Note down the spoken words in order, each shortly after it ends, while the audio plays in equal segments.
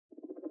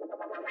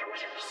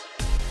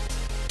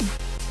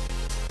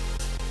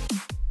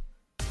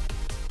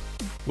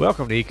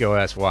Welcome to ECO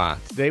Ask Why.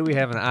 Today we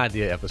have an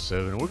idea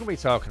episode, and we're going to be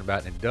talking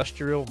about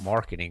industrial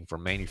marketing for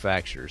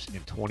manufacturers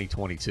in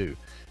 2022.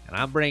 And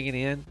I'm bringing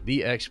in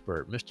the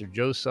expert, Mr.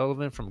 Joe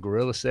Sullivan from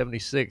Gorilla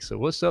 76. So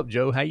what's up,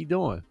 Joe? How you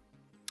doing?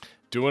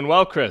 Doing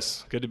well,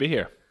 Chris. Good to be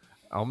here.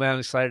 Oh, man, I'm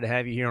excited to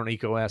have you here on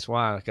ECO Ask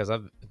Why because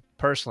I've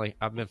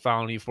been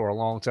following you for a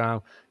long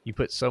time. You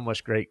put so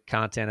much great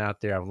content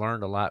out there. I've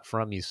learned a lot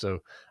from you. So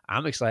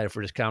I'm excited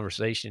for this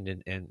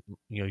conversation. And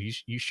you know,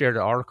 you shared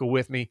an article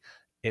with me.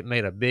 It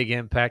made a big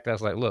impact. I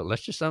was like, look,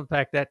 let's just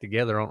unpack that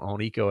together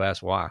on ECO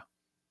Ask Why.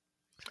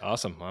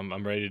 Awesome.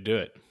 I'm ready to do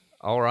it.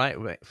 All right.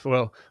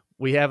 Well,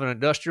 we have an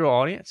industrial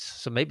audience,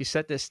 so maybe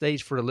set that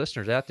stage for the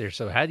listeners out there.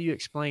 So how do you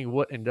explain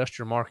what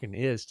industrial marketing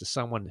is to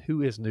someone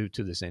who is new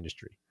to this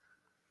industry?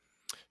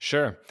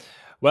 Sure.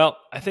 Well,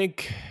 I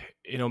think,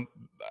 I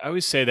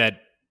always say that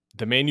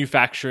the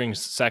manufacturing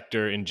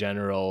sector in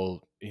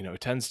general,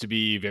 tends to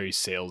be very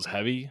sales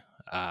heavy.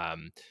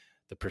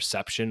 The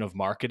perception of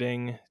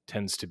marketing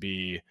tends to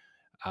be,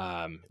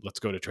 let's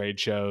go to trade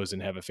shows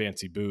and have a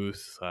fancy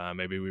booth.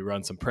 Maybe we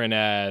run some print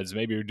ads.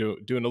 Maybe we're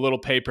doing a little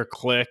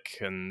pay-per-click,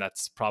 and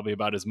that's probably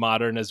about as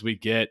modern as we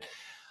get.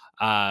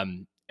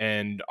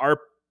 And our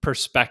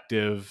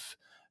perspective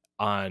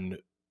on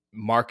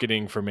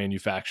marketing for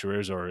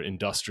manufacturers or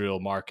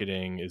industrial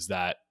marketing is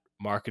that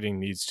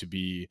marketing needs to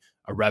be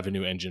a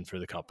revenue engine for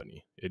the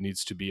company. It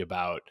needs to be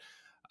about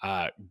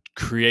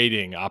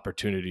creating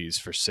opportunities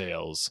for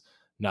sales,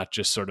 not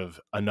just sort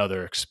of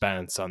another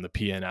expense on the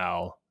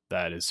P&L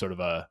that is sort of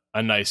a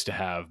nice to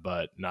have,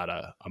 but not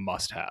a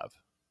must have.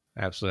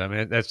 Absolutely. I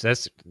mean,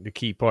 that's the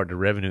key part, the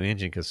revenue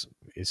engine, because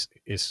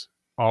it's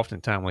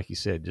oftentimes, like you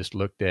said, just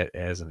looked at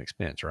as an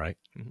expense, right?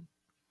 Mm-hmm.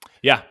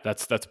 Yeah,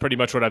 that's pretty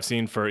much what I've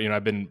seen for,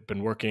 I've been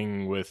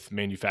working with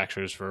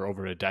manufacturers for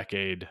over a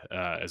decade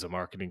as a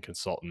marketing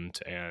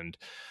consultant. And,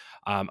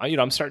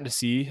 I'm starting to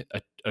see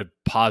a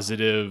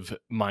positive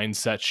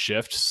mindset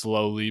shift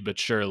slowly but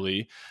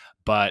surely.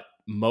 But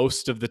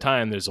most of the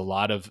time, there's a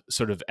lot of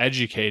sort of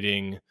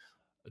educating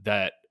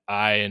that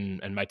I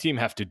and my team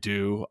have to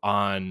do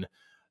on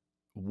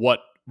what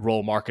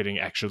role marketing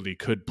actually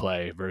could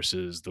play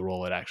versus the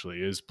role it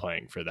actually is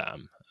playing for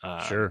them.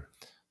 Sure.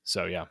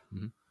 So, yeah.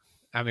 Mm-hmm.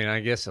 I mean, I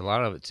guess a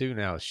lot of it too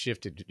now is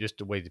shifted to just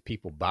the way that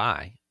people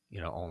buy,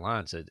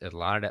 online. So a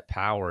lot of that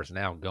power is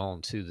now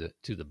gone to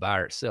the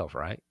buyer itself,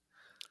 right?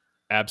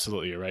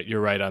 Absolutely, you're right.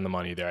 You're right on the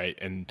money there. Right?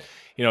 And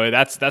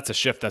that's a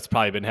shift that's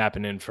probably been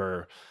happening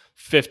for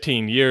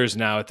 15 years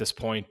now at this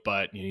point.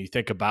 But you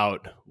think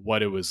about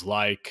what it was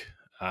like,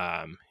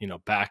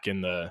 back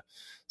in the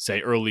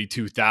say early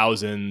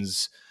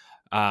 2000s,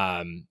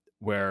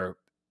 where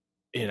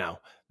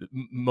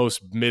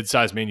most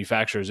mid-sized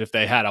manufacturers, if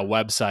they had a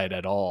website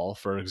at all,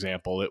 for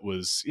example, it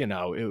was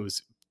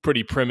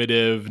pretty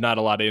primitive, not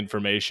a lot of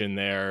information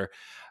there.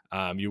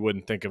 You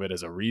wouldn't think of it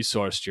as a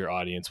resource to your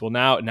audience. Well,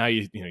 now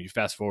you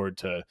fast forward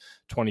to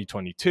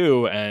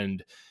 2022,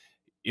 and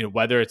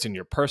whether it's in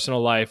your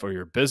personal life or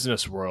your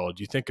business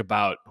world, you think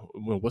about,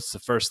 well, what's the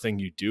first thing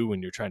you do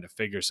when you're trying to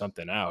figure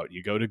something out?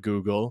 You go to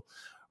Google,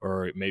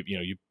 or maybe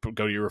you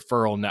go to your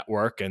referral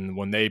network, and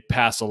when they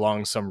pass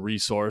along some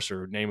resource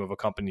or name of a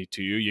company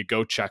to you, you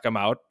go check them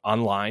out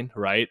online,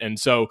 right? And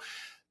so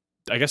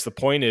I guess the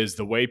point is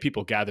the way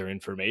people gather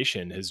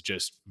information has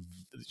just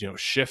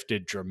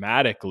shifted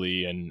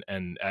dramatically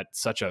and at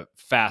such a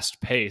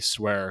fast pace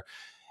where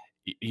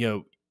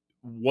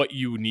what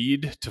you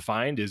need to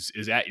find is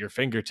at your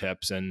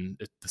fingertips, and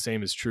the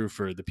same is true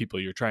for the people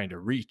you're trying to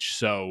reach.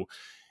 So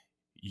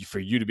for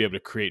you to be able to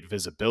create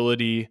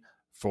visibility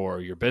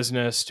for your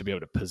business, to be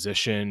able to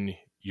position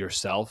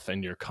yourself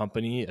and your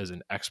company as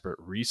an expert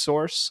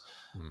resource,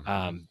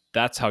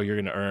 that's how you're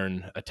going to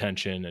earn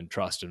attention and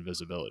trust and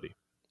visibility.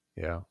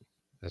 Yeah,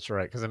 that's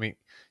right. Because I mean,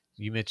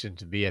 you mentioned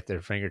to be at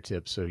their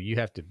fingertips, so you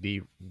have to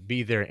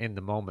be there in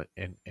the moment,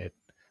 and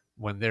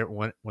when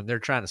they're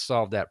trying to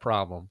solve that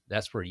problem,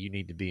 that's where you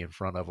need to be in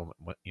front of them,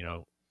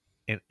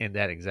 in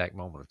that exact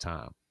moment of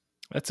time.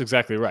 That's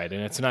exactly right.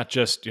 And it's not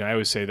just, I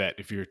always say that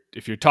if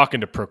you're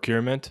talking to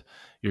procurement,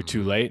 you're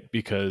too late,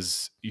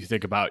 because you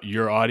think about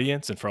your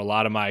audience. And for a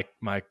lot of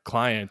my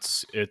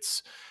clients,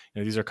 it's,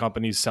 these are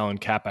companies selling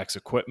CapEx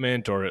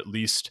equipment, or at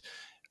least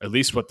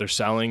what they're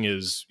selling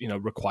is,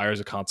 requires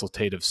a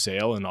consultative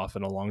sale and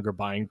often a longer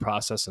buying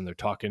process. And they're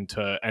talking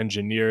to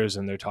engineers,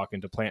 and they're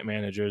talking to plant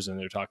managers, and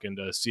they're talking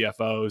to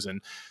CFOs.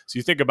 And so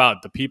you think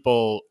about the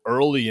people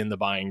early in the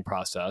buying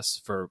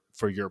process for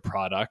your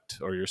product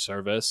or your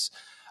service.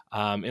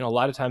 A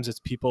lot of times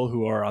it's people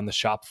who are on the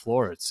shop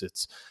floor.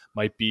 It's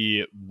might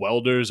be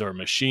welders or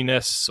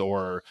machinists,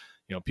 or,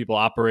 people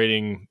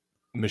operating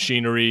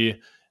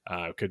machinery.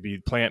 Could be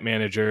plant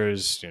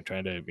managers,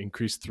 trying to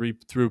increase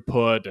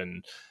throughput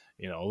and,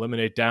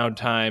 eliminate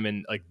downtime.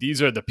 And like,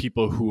 these are the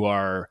people who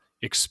are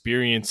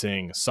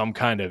experiencing some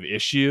kind of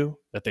issue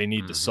that they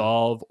need to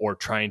solve, or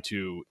trying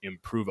to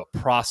improve a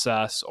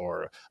process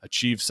or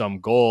achieve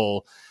some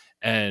goal.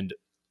 And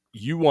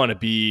you want to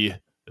be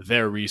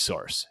their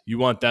resource. You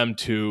want them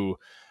to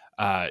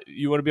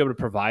you want to be able to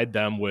provide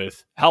them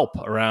with help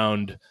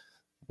around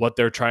what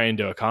they're trying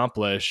to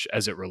accomplish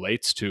as it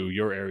relates to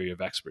your area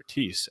of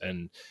expertise.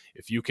 And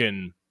if you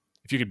can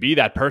be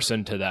that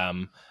person to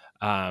them,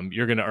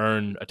 you're going to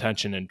earn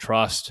attention and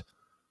trust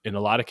in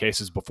a lot of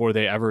cases before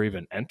they ever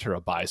even enter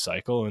a buy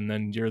cycle. And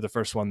then you're the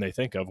first one they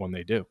think of when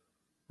they do.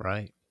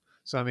 Right.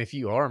 So, I mean, if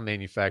you are a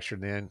manufacturer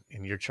then,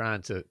 and you're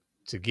trying to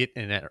get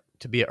in that,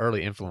 to be an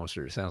early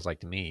influencer, it sounds like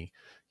to me,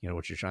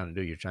 what you're trying to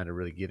do, you're trying to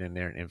really get in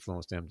there and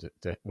influence them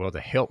to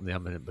help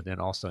them, but then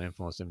also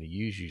influence them to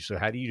use you. So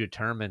how do you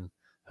determine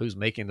who's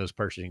making those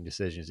purchasing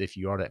decisions if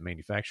you are that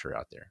manufacturer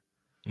out there?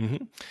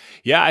 Mm-hmm.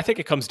 Yeah, I think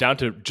it comes down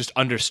to just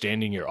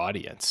understanding your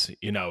audience.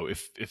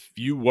 If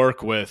you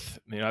work with,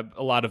 a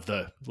lot of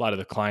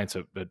the clients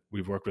that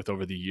we've worked with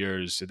over the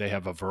years, they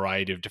have a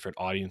variety of different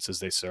audiences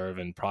they serve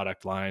and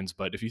product lines.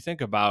 But if you think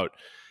about,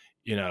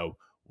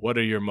 what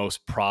are your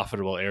most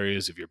profitable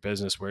areas of your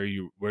business? Where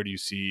do you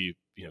see,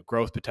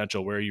 growth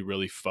potential? Where are you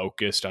really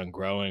focused on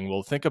growing?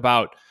 Well, think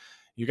about,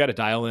 you got to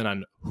dial in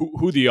on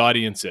who the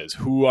audience is,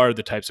 who are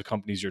the types of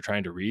companies you're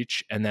trying to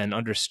reach, and then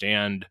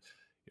understand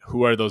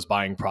who are those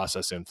buying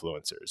process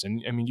influencers.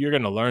 And I mean, you're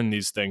going to learn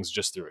these things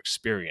just through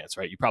experience,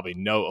 right? You probably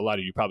know, a lot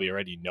of you probably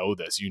already know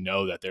this. You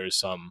know that there's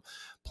some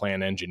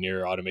plan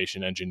engineer,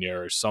 automation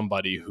engineer, or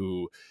somebody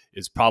who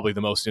is probably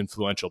the most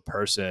influential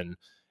person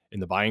in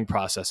the buying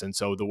process. And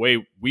so the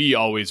way we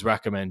always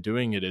recommend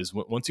doing it is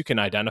once you can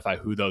identify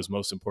who those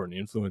most important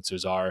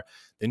influencers are,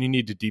 then you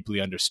need to deeply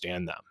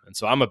understand them. And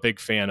so I'm a big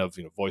fan of,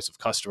 voice of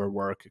customer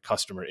work,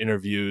 customer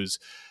interviews,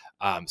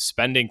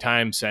 spending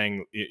time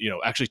saying,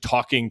 actually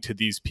talking to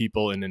these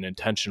people in an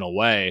intentional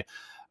way.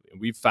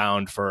 We've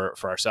found for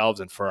ourselves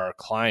and for our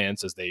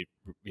clients as they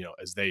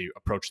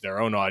approach their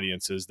own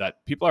audiences,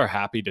 that people are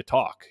happy to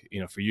talk,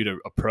 for you to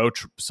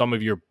approach some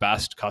of your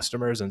best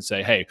customers and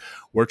say, hey,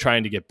 we're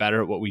trying to get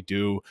better at what we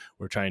do.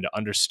 We're trying to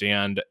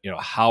understand,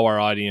 how our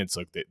audience,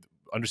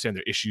 understand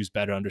their issues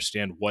better,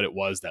 understand what it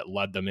was that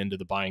led them into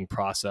the buying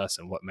process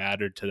and what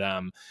mattered to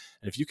them.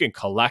 And if you can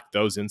collect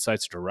those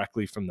insights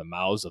directly from the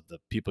mouths of the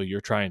people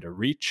you're trying to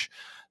reach,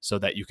 so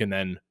that you can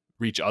then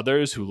reach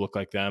others who look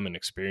like them and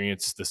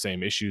experience the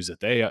same issues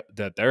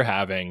that they're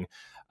having,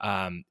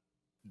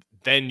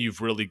 then you've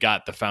really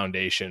got the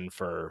foundation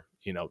for,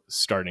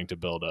 starting to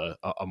build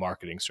a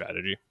marketing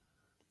strategy.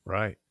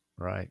 Right.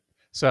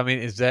 So, I mean,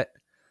 is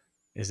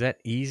that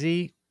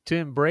easy to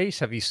embrace?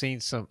 Have you seen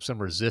some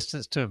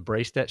resistance to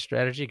embrace that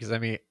strategy? Because I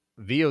mean,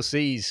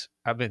 VOCs,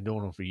 I've been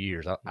doing them for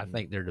years. I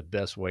think they're the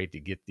best way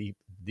to get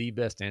the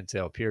best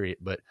intel, period.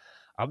 But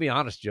I'll be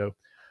honest, Joe,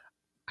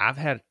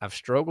 I've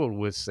struggled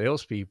with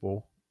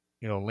salespeople,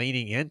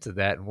 leaning into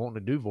that and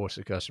wanting to do voice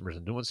of customers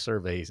and doing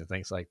surveys and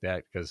things like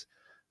that, because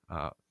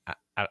I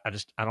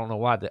don't know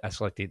why. That's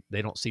like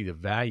they don't see the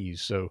value.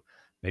 So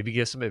maybe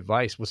give some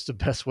advice. What's the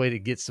best way to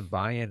get some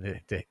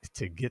buy-in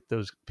to get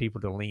those people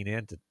to lean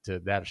into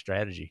that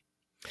strategy?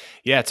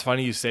 Yeah, it's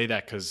funny you say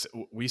that, because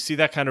we see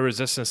that kind of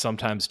resistance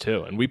sometimes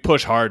too, and we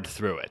push hard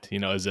through it.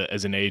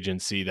 As an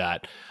agency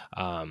that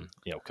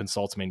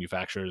consults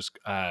manufacturers.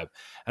 I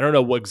don't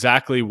know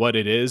exactly what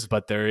it is,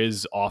 but there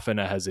is often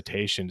a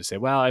hesitation to say,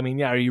 "Well, I mean,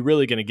 yeah, are you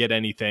really going to get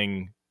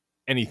anything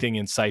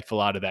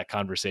insightful out of that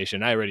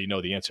conversation?" I already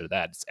know the answer to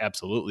that. It's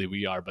absolutely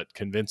we are, but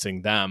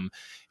convincing them,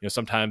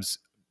 sometimes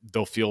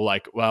they'll feel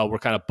like, well, we're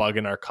kind of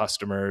bugging our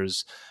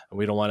customers, and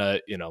we don't want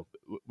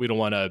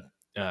to.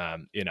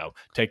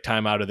 Take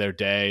time out of their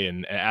day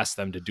and ask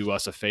them to do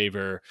us a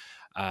favor.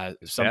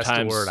 Sometimes that's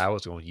the word I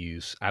was going to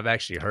use. I've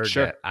actually heard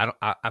that.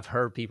 I've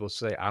heard people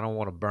say, "I don't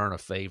want to burn a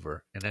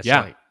favor," and that's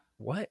like,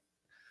 what?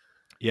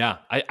 Yeah,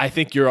 I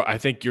think you're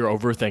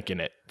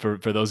overthinking it. For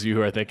those of you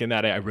who are thinking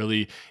that, I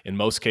really, in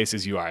most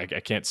cases, you are. I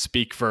can't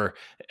speak for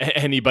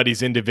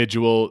anybody's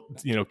individual,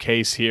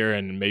 case here,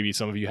 and maybe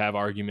some of you have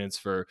arguments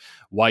for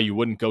why you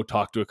wouldn't go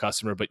talk to a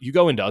customer. But you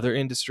go into other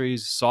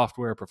industries,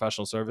 software,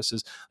 professional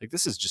services, like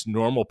this is just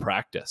normal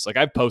practice. Like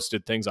I've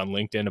posted things on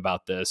LinkedIn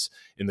about this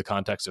in the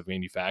context of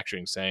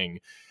manufacturing,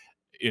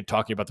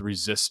 talking about the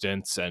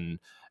resistance and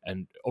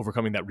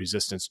overcoming that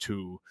resistance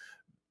to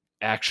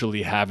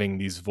actually having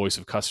these voice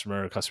of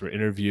customer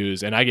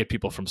interviews. And I get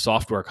people from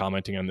software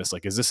commenting on this,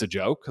 like, is this a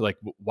joke? Like,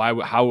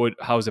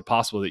 how is it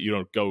possible that you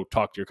don't go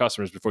talk to your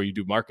customers before you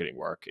do marketing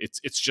work?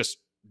 It's just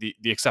the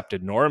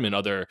accepted norm in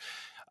other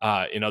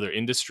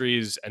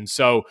industries. And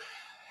so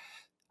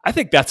I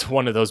think that's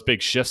one of those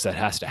big shifts that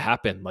has to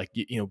happen. Like,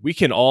 we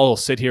can all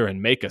sit here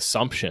and make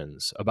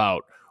assumptions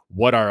about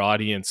what our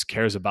audience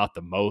cares about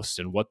the most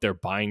and what their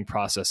buying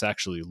process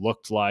actually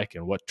looked like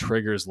and what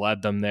triggers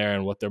led them there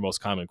and what their most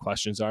common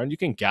questions are. And you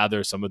can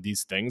gather some of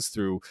these things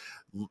through,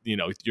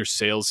 your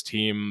sales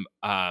team,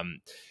 having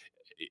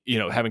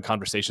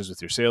conversations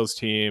with your sales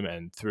team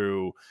and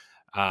through,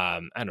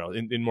 I don't know,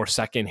 in more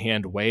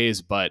secondhand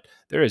ways, but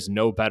there is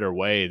no better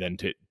way than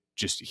to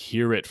just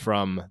hear it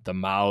from the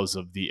mouths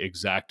of the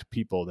exact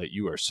people that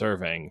you are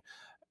serving.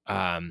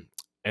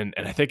 And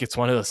I think it's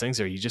one of those things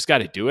where you just got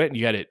to do it, and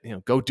you got to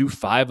go do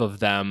 5 of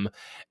them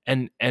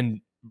and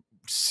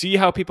see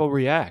how people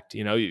react.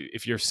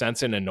 If you're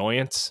sensing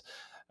annoyance,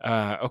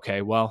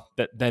 Okay, well,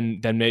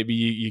 then maybe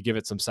you give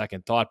it some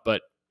second thought.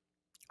 But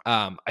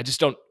I just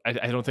don't.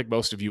 I don't think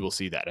most of you will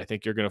see that. I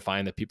think you're going to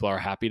find that people are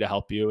happy to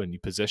help you, and you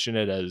position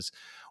it as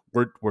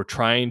we're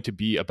trying to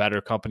be a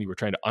better company. We're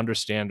trying to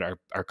understand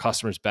our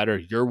customers better.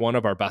 You're one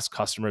of our best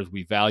customers.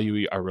 We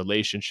value our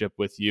relationship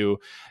with you,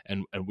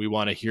 and we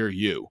want to hear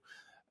you.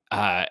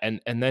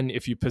 And then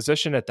if you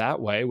position it that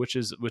way, which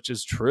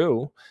is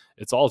true,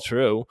 it's all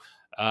true.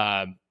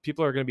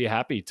 People are going to be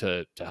happy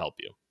to help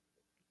you.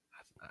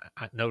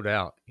 No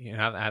doubt. You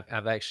know,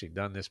 I've actually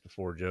done this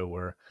before, Joe,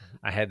 where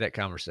I had that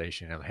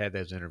conversation. I've had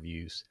those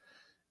interviews,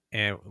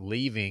 and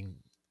leaving,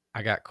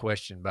 I got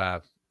questioned by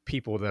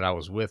people that I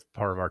was with,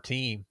 part of our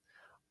team,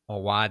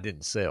 on why I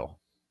didn't sell.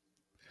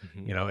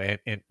 Mm-hmm. You know,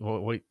 and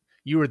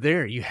you were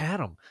there, you had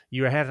them,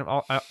 you had them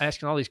all,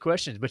 asking all these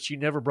questions, but you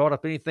never brought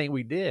up anything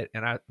we did.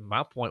 And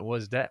my point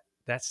was that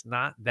that's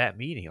not that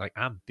meeting. Like,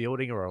 I'm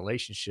building a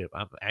relationship.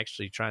 I'm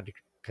actually trying to,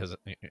 because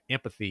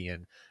empathy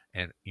and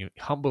you know,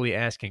 humbly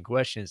asking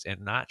questions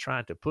and not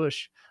trying to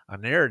push a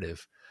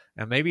narrative.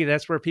 And maybe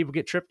that's where people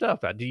get tripped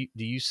up. Do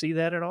you see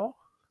that at all?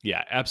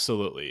 Yeah,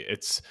 absolutely.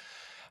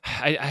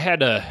 I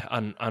had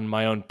on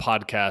my own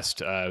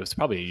podcast. It was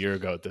probably a year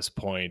ago at this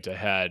point. I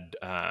had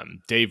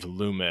Dave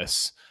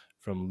Loomis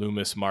from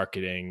Loomis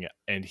Marketing,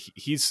 and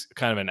he's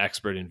kind of an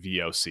expert in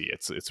VOC.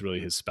 It's really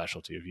his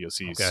specialty.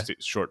 VOC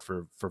is short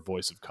for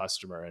voice of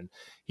customer, and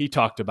he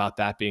talked about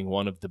that being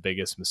one of the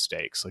biggest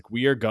mistakes. Like,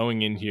 we are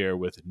going in here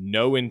with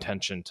no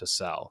intention to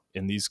sell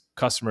in these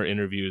customer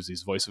interviews,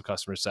 these voice of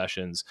customer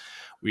sessions.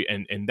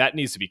 And that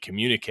needs to be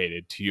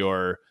communicated to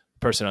your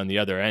person on the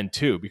other end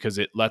too, because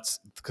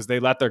they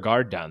let their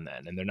guard down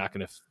then, and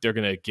they're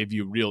going to give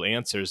you real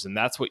answers. And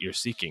that's what you're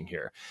seeking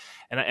here.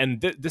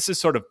 And this is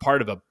sort of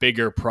part of a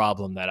bigger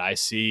problem that I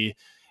see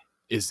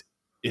is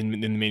in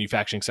the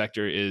manufacturing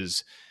sector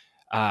is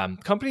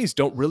companies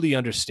don't really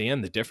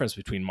understand the difference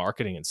between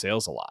marketing and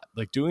sales a lot.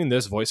 Like, doing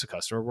this voice of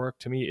customer work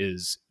to me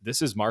is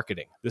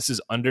marketing. This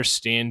is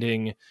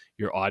understanding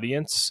your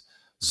audience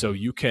so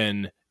you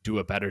can do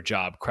a better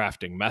job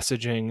crafting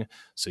messaging,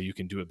 so you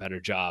can do a better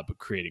job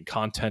creating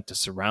content to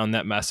surround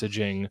that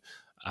messaging.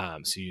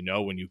 So, you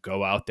know, when you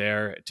go out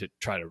there to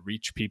try to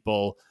reach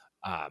people,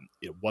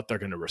 what they're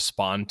going to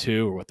respond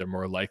to, or what they're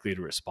more likely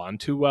to respond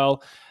to.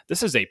 Well,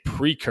 this is a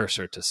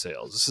precursor to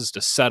sales. This is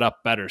to set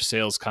up better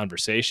sales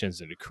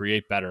conversations and to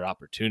create better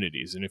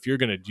opportunities. And if you're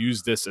going to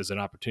use this as an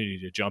opportunity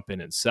to jump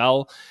in and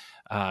sell,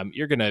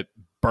 you're going to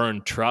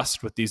burn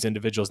trust with these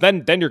individuals.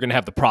 Then you're going to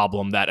have the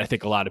problem that I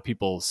think a lot of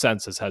people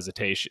sense as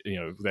hesitation, you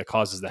know, that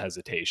causes the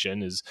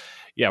hesitation is,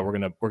 yeah, we're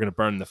going to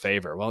burn the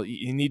favor. Well,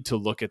 you need to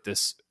look at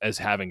this as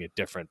having a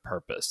different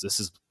purpose. This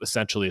is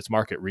essentially, it's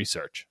market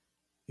research.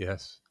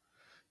 Yes.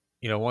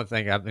 You know, one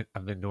thing I've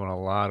been doing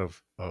a lot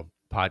of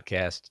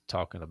podcasts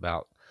talking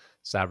about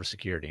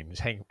cybersecurity, and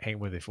just hang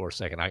with me for a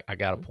second. I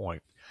got a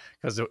point,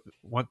 because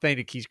one thing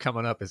that keeps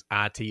coming up is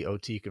IT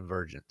OT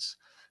convergence.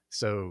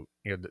 So,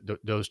 you know,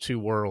 those two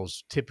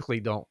worlds typically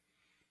don't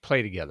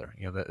play together.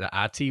 You know, the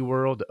IT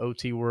world, the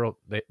OT world,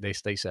 they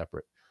stay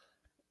separate.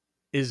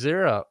 Is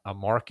there a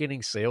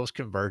marketing sales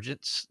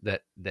convergence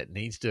that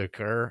needs to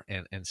occur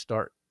and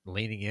start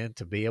leaning in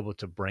to be able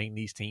to bring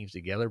these teams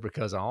together?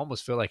 Because I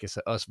almost feel like it's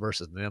us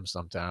versus them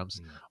sometimes,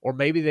 or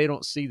maybe they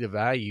don't see the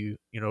value,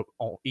 you know,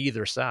 on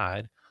either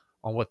side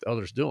on what the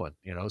other's doing,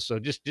 you know? So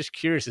just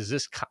curious, is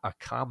this a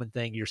common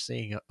thing you're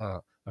seeing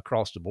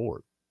across the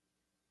board?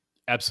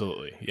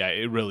 Absolutely. Yeah,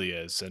 it really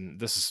is.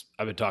 And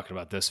I've been talking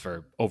about this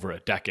for over a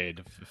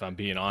decade, if I'm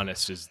being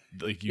honest, is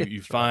like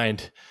you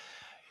find,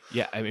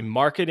 yeah, I mean,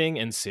 marketing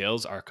and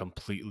sales are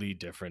completely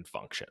different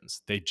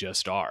functions. They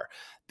just are.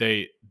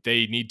 They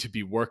need to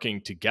be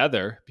working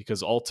together,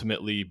 because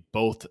ultimately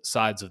both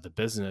sides of the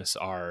business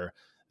are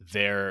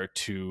there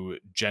to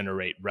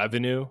generate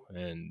revenue.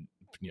 And,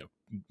 you know,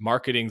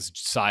 marketing's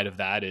side of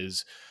that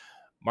is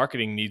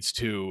marketing needs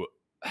to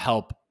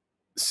help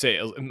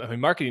sales. I mean,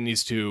 marketing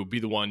needs to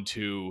be the one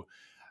to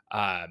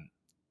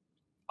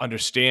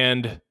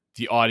understand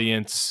the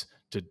audience,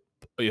 to,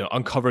 you know,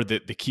 uncover the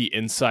key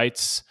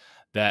insights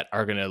that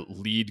are going to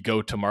lead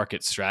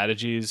go-to-market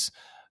strategies.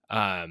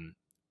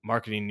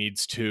 Marketing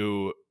needs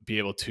to be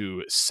able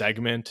to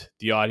segment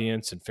the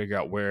audience and figure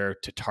out where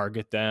to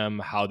target them,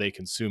 how they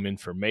consume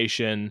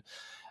information,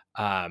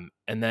 and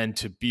then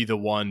to be the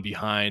one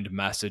behind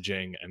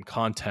messaging and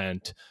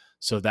content,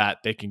 so that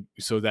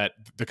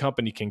the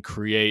company can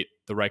create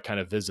the right kind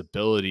of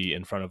visibility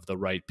in front of the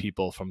right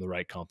people from the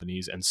right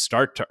companies and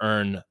start to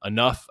earn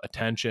enough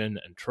attention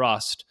and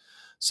trust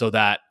so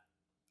that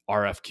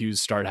RFQs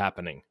start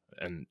happening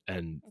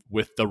and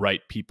with the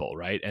right people,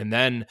 right? And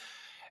then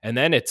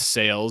it's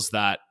sales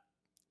that,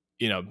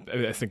 you know,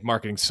 I think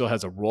marketing still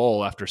has a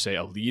role after, say,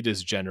 a lead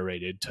is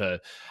generated to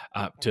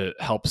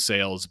help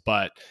sales.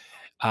 But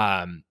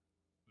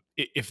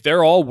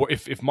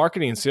if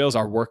marketing and sales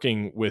are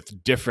working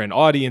with different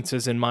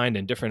audiences in mind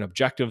and different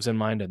objectives in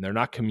mind, and they're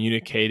not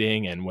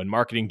communicating, and when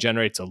marketing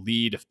generates a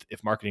lead,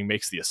 if marketing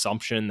makes the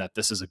assumption that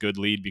this is a good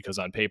lead because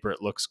on paper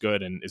it looks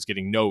good and is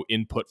getting no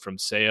input from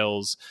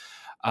sales,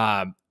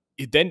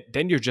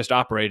 then you're just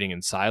operating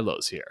in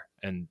silos here,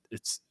 and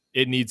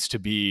it needs to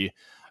be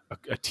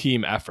a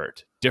team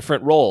effort,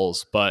 different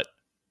roles, but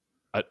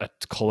a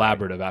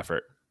collaborative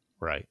effort.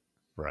 Right.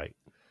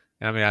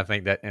 I mean, I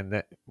think that, and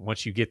that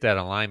once you get that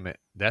alignment,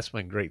 that's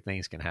when great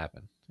things can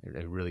happen.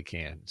 It really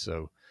can.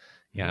 So,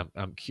 yeah,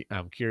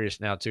 I'm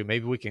curious now too.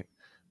 Maybe we can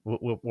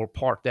we'll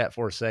park that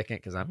for a second,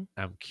 because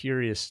I'm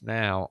curious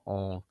now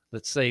on,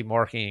 let's say,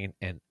 marketing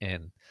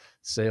and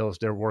sales,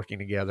 they're working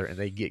together and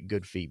they get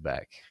good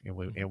feedback,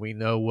 and we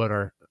know what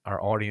our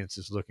audience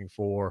is looking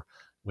for.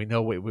 We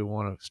know what we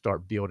want to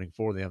start building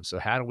for them. So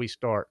how do we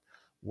start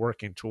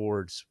working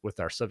towards, with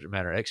our subject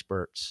matter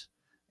experts,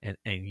 and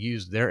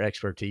use their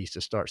expertise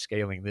to start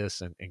scaling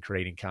this and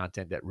creating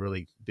content that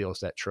really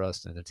builds that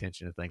trust and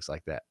attention and things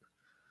like that?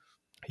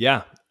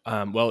 Yeah.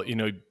 Well,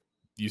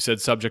 you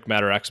said subject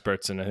matter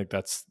experts, and I think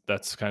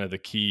that's kind of the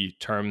key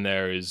term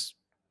there. Is,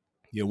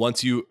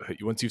 once you've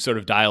sort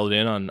of dialed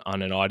in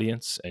on an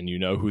audience, and you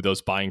know who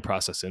those buying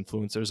process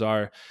influencers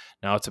are,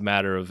 now it's a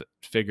matter of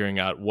figuring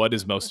out what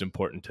is most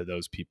important to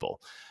those people.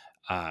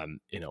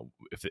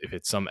 If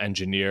it's some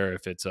engineer,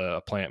 if it's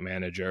a plant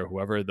manager,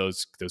 whoever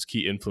those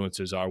key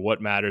influencers are,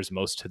 what matters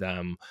most to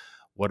them?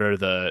 What are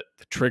the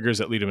triggers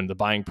that lead them into the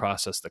buying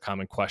process, the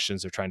common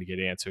questions they're trying to get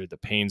answered, the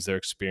pains they're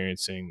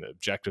experiencing, the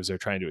objectives they're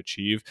trying to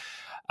achieve?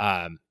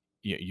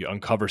 You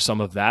uncover some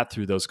of that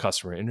through those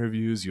customer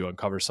interviews. You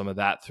uncover some of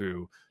that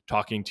through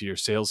talking to your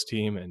sales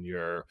team and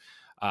your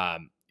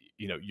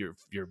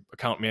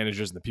account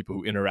managers and the people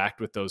who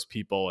interact with those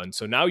people. And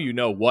so now you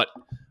know what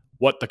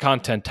the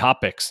content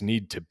topics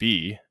need to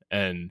be,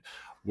 and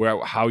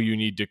how you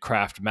need to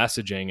craft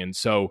messaging. And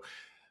so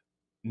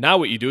now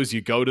what you do is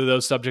you go to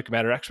those subject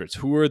matter experts.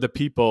 Who are the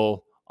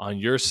people on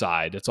your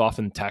side? It's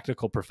often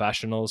technical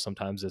professionals.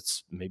 Sometimes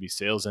it's maybe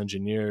sales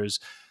engineers,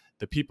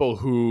 the people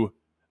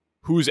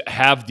who's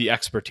have the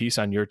expertise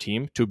on your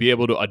team to be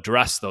able to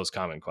address those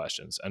common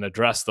questions and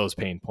address those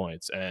pain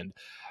points and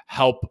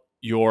help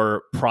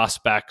your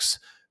prospects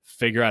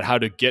figure out how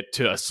to get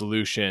to a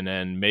solution,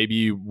 and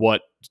maybe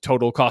what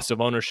total cost of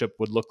ownership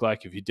would look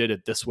like if you did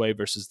it this way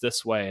versus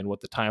this way, and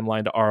what the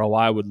timeline to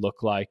ROI would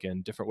look like,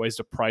 and different ways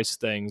to price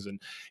things, and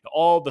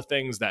all the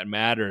things that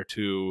matter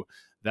to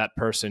that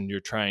person you're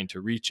trying to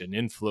reach and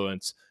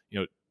influence.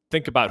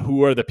 Think about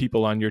who are the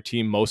people on your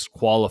team most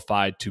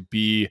qualified to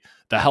be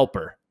the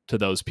helper to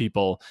those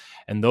people,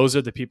 and those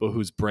are the people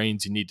whose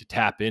brains you need to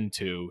tap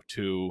into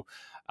to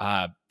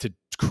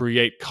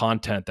create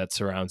content that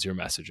surrounds your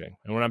messaging.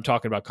 And when I'm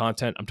talking about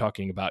content, I'm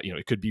talking about,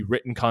 it could be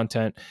written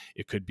content,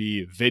 it could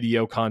be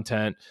video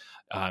content,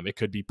 it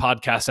could be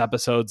podcast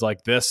episodes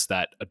like this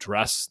that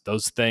address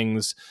those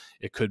things.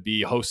 It could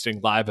be hosting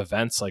live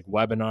events like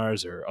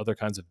webinars or other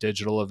kinds of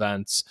digital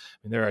events.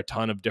 There are a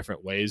ton of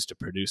different ways to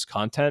produce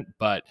content,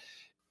 but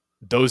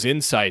those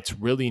insights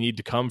really need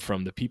to come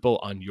from the people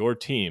on your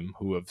team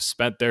who have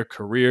spent their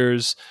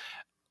careers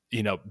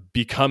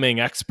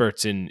becoming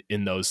experts in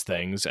those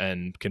things,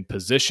 and can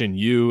position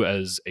you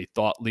as a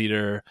thought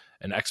leader,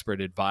 an expert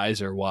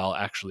advisor, while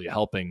actually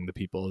helping the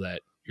people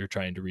that you're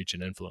trying to reach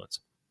and influence.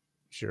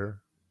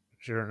 Sure.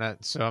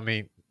 So, I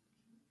mean,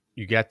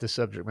 you got the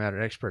subject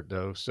matter expert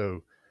though.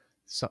 So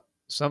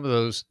some of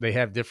those, they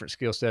have different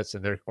skill sets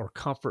and or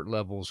comfort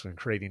levels when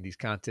creating these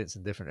contents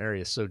in different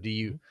areas. So do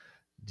you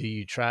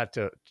try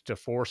to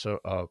force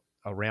a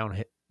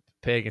round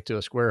peg into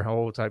a square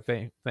hole type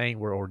thing,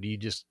 or do you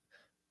just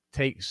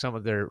take some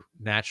of their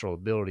natural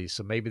abilities?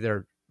 So maybe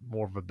they're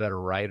more of a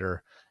better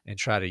writer, and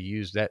try to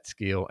use that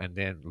skill, and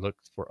then look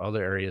for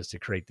other areas to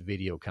create the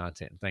video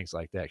content and things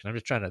like that. 'Cause I'm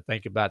just trying to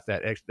think about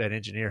that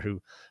engineer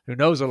who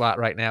knows a lot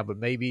right now, but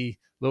maybe a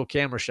little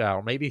camera shy,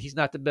 or maybe he's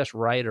not the best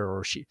writer,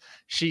 or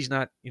she's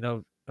not,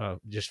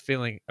 just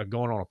feeling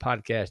going on a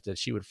podcast that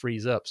she would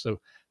freeze up.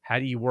 So how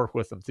do you work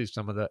with them through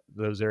some of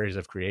those areas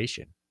of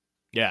creation?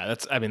 Yeah,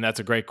 that's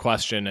a great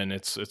question, and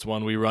it's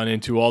one we run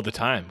into all the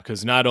time,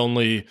 because not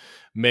only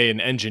may an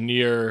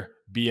engineer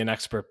be an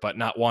expert but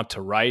not want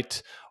to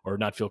write or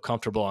not feel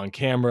comfortable on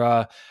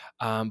camera,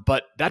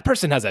 but that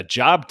person has a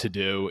job to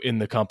do in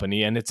the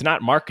company, and it's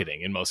not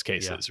marketing in most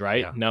cases,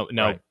 right? Yeah. No,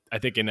 Right. I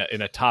think in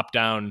a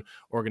top-down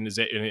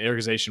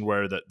organization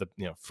where the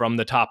from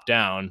the top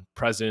down,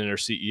 president or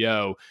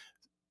CEO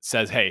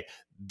says, "Hey,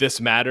 this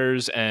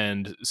matters,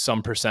 and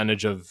some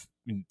percentage of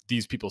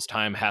these people's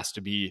time has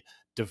to be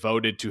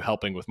devoted to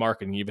helping with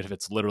marketing, even if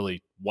it's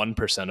literally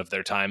 1% of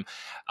their time."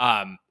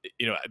 I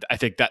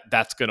think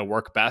that's going to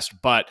work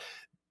best. But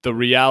the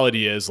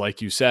reality is,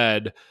 like you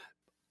said,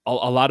 a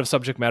lot of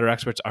subject matter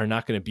experts are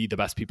not going to be the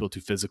best people to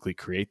physically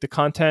create the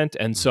content.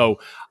 And so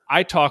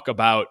I talk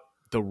about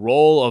the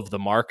role of the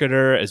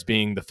marketer as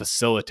being the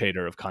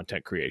facilitator of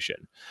content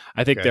creation.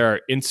 I think there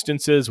are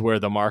instances where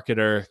the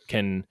marketer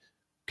can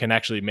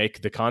actually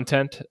make the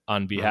content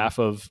on behalf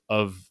of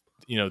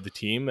the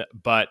team,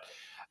 but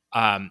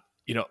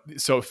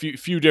so a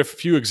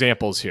few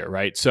examples here,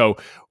 right? So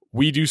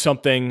we do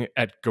something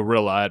at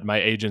Gorilla, at my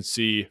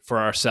agency, for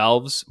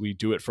ourselves. We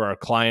do it for our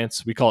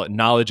clients. We call it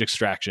Knowledge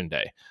Extraction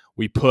Day.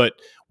 we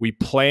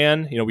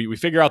plan, we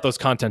figure out those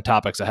content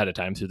topics ahead of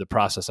time through the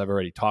process I've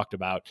already talked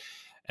about.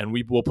 And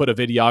we will put a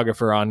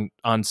videographer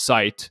on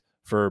site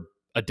for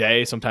a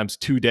day, sometimes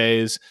 2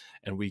 days,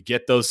 and we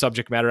get those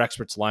subject matter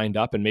experts lined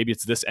up. And maybe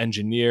it's this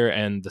engineer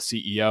and the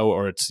CEO,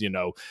 or it's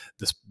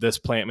this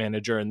plant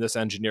manager and this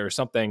engineer or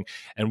something.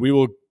 And we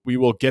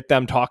will get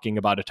them talking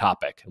about a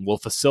topic, and we'll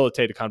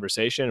facilitate a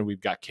conversation. And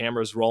we've got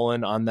cameras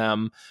rolling on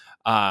them,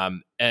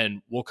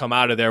 and we'll come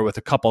out of there with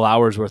a couple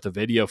hours worth of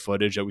video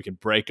footage that we can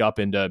break up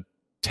into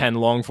 10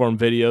 long form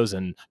videos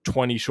and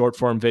 20 short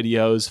form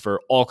videos for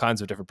all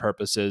kinds of different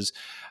purposes.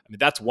 I mean,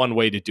 that's one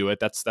way to do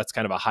it. That's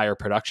kind of a higher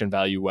production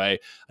value way.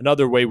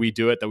 Another way we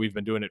do it, that we've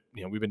been doing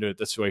it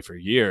this way for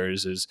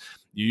years, is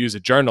you use a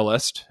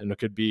journalist, and it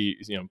could be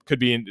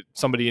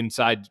somebody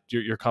inside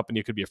your company.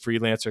 It could be a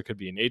freelancer, it could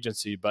be an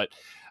agency, but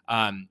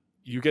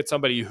you get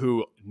somebody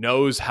who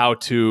knows how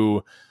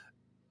to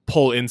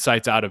pull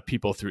insights out of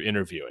people through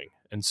interviewing.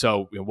 And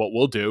so what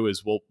we'll do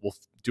is we'll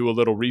do a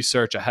little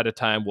research ahead of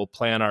time. We'll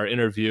plan our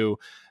interview,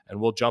 and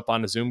we'll jump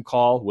on a Zoom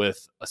call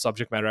with a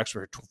subject matter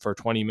expert for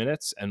 20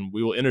 minutes, and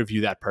we will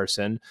interview that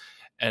person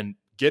and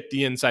get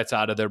the insights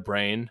out of their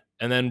brain.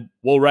 And then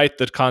we'll write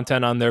the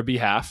content on their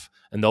behalf,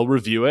 and they'll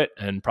review it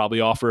and probably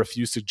offer a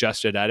few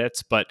suggested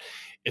edits. But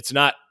it's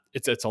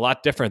a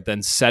lot different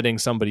than setting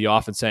somebody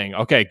off and saying,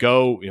 okay,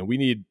 go, we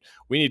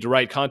need to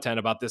write content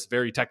about this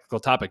very technical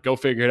topic. Go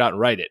figure it out and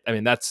write it. I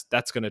mean,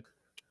 it's going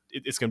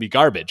to be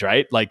garbage,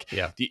 right? Like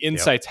the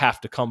insights have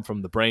to come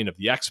from the brain of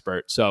the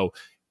expert. So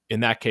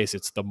in that case,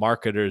 it's the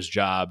marketer's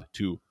job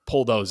to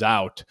pull those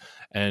out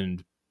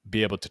and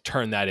be able to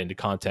turn that into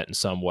content in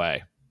some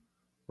way.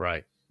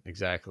 Right.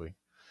 Exactly.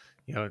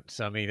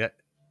 So I mean,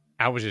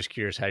 I was just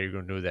curious how you're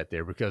going to do that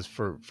there, because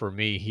for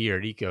me here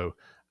at Eco,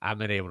 I've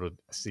been able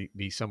to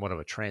be somewhat of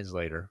a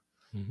translator,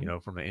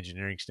 from an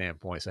engineering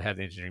standpoint. So I have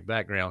the engineering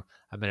background.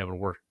 I've been able to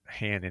work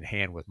hand in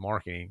hand with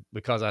marketing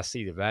because I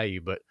see the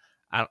value, but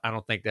I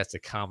don't think that's a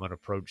common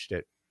approach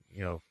that,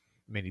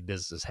 many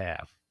businesses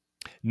have.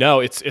 No,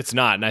 it's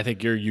not. And I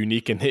think you're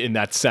unique in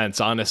that sense,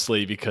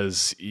 honestly,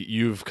 because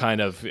you've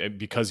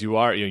because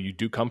you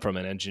do come from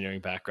an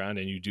engineering background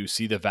and you do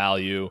see the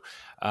value.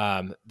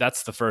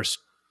 That's the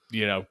first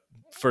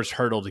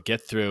hurdle to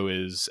get through,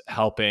 is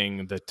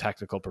helping the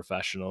technical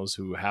professionals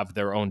who have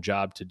their own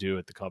job to do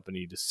at the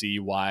company to see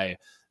why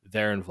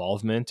their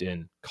involvement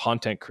in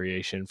content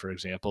creation, for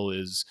example,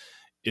 is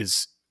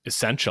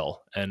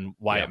essential and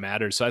why it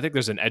matters. So I think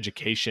there's an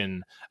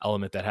education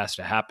element that has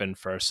to happen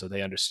first, so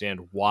they understand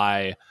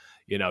why,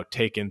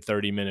 taking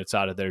 30 minutes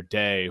out of their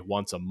day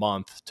once a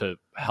month to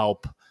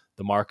help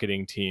the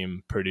marketing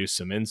team produce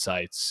some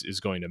insights is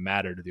going to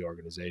matter to the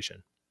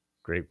organization.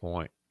 Great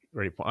point.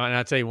 And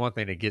I'll tell you one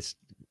thing that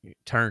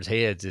turns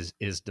heads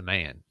is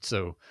demand.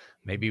 So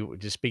maybe we'll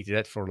just speak to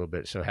that for a little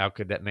bit. So how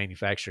could that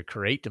manufacturer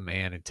create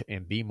demand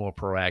and be more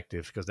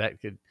proactive? Because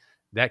that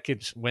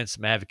could win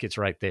some advocates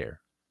right there.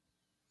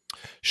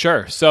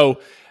 Sure.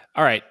 So,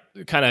 all right,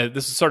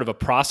 this is sort of a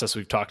process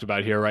we've talked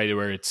about here, right?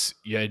 Where it's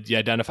you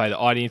identify the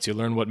audience, you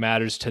learn what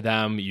matters to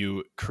them,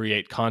 you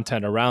create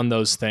content around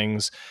those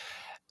things.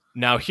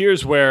 Now,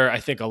 here's where I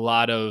think a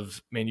lot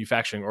of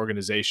manufacturing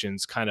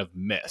organizations kind of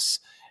miss.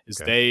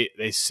 They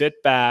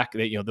sit back,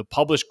 they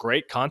publish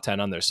great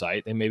content on their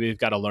site. They've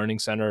got a learning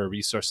center, a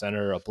resource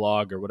center, a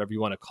blog, or whatever you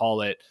want to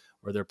call it,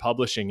 where they're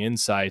publishing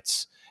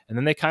insights, and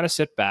then they kind of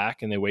sit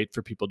back and they wait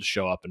for people to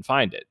show up and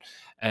find it.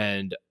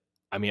 And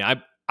I mean,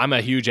 I'm a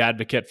huge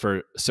advocate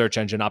for search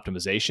engine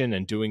optimization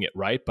and doing it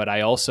right, but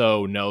I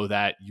also know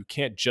that you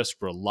can't just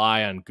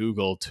rely on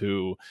Google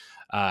to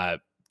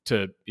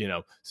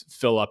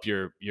fill up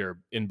your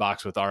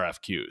inbox with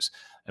RFQs.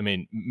 I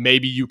mean,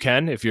 maybe you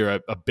can if you're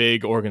a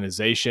big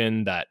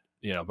organization that,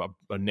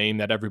 a name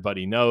that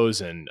everybody knows,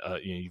 and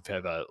you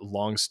have a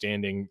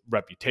long-standing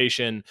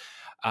reputation.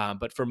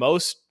 But for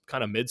most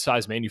kind of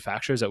mid-sized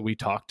manufacturers that we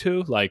talk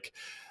to, like,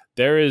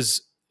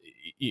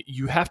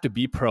 you have to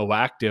be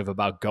proactive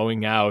about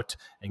going out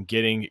and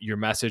getting your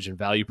message and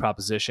value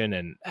proposition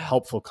and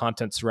helpful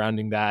content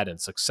surrounding that, and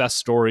success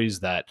stories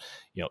that,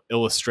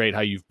 illustrate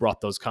how you've brought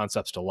those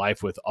concepts to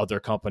life with other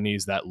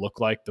companies that look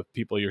like the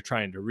people you're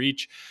trying to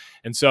reach.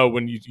 And so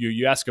when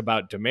you ask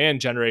about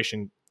demand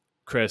generation,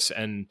 Chris,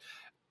 and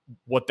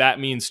what that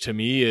means to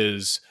me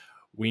is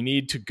we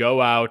need to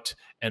go out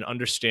and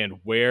understand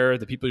where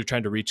the people you're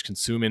trying to reach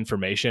consume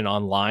information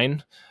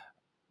online.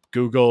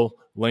 Google,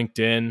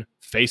 LinkedIn,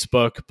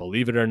 Facebook,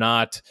 believe it or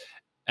not,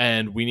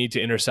 and we need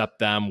to intercept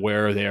them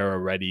where they're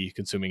already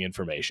consuming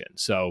information.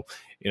 So,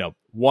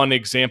 one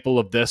example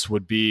of this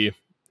would be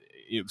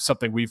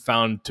something we've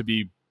found to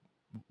be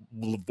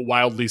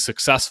wildly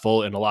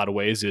successful in a lot of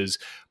ways, is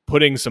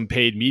putting some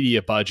paid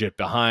media budget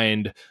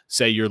behind,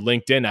 say, your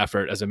LinkedIn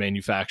effort as a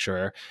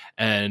manufacturer,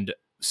 and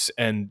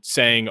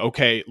saying,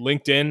 okay,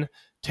 LinkedIn,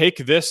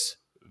 take this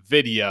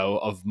video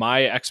of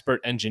my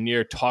expert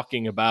engineer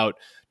talking about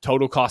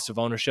total cost of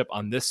ownership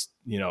on this,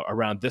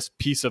 around this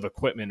piece of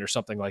equipment or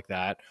something like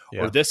that,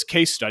 or this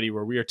case study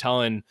where we are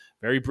telling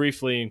very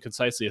briefly and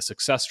concisely a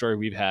success story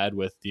we've had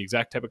with the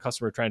exact type of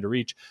customer we're trying to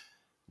reach.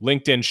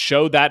 LinkedIn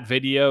show that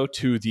video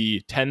to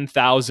the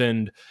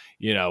 10,000,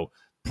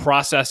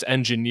 process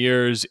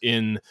engineers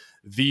in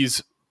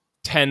these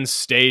 10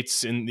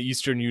 states in the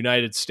Eastern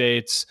United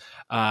States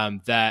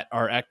that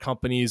are at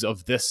companies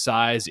of this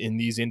size in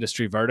these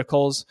industry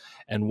verticals.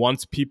 And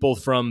once people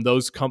from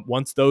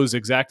once those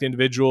exact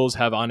individuals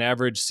have on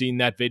average seen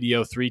that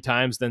video 3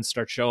 times, then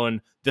start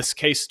showing this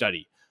case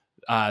study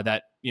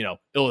that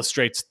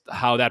illustrates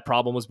how that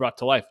problem was brought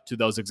to life to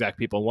those exact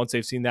people. Once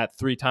they've seen that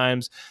 3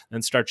 times,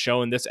 then start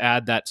showing this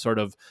ad that sort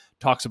of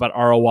talks about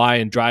ROI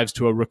and drives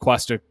to a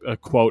request a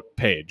quote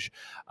page.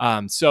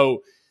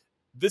 So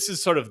this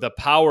is sort of the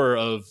power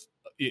of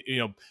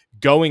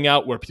going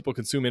out where people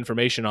consume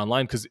information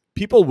online, because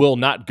people will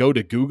not go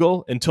to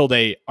Google until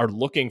they are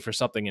looking for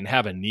something and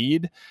have a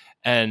need.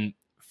 And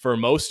for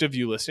most of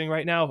you listening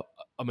right now,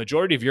 a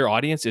majority of your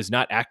audience is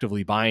not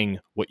actively buying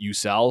what you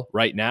sell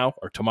right now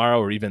or tomorrow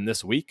or even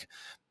this week.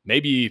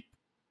 Maybe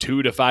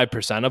 2 to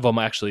 5% of them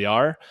actually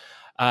are.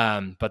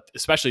 But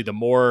especially the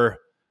more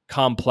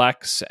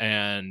complex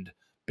and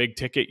big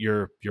ticket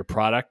your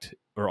product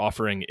or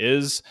offering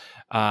is,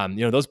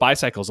 those buy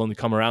cycles only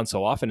come around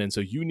so often. And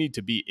so you need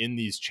to be in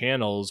these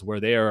channels where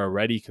they are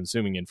already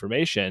consuming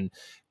information,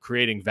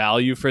 creating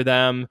value for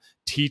them,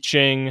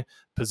 teaching,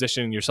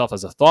 positioning yourself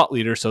as a thought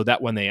leader so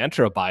that when they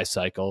enter a buy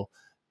cycle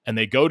and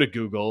they go to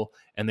Google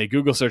and they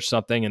Google search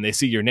something and they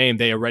see your name,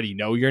 they already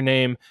know your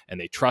name and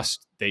they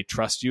trust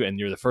you, and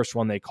you're the first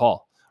one they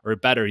call. Or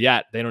better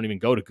yet, they don't even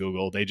go to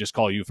Google. They just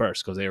call you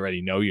first because they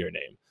already know your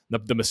name.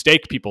 The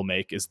mistake people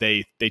make is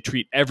they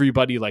treat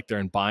everybody like they're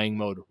in buying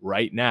mode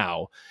right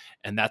now.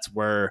 And that's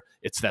where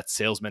it's that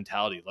sales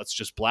mentality. Let's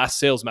just blast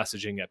sales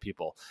messaging at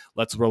people.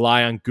 Let's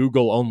rely on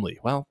Google only.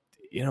 Well,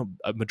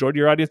 a majority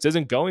of your audience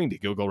isn't going to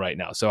Google right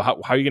now. So how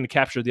are you going to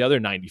capture the other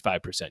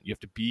 95%? You have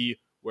to be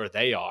where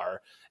they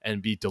are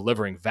and be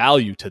delivering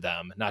value to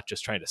them, not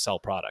just trying to sell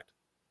product.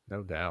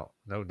 No doubt.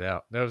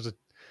 That was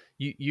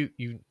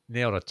you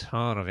nailed a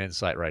ton of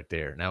insight right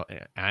there. Now,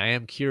 I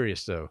am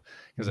curious though,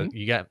 because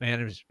you got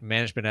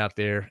management out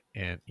there,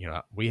 and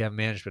we have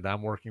management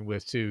I'm working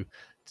with too.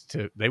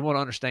 They want to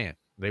understand.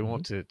 They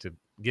want to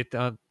get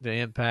the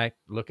impact,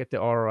 look at the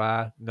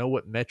ROI, know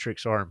what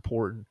metrics are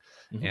important.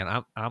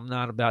 And I'm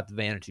not about the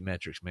vanity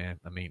metrics, man.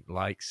 I mean,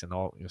 likes and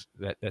all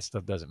that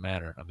stuff doesn't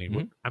matter. I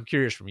mean, I'm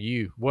curious from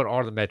you, what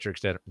are the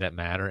metrics that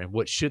matter, and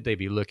what should they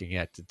be looking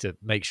at to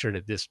make sure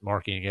that this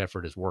marketing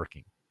effort is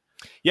working?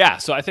 Yeah,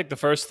 so I think the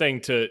first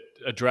thing to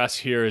address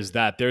here is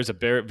that there's a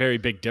very, very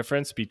big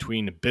difference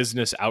between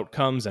business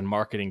outcomes and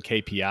marketing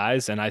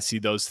KPIs, and I see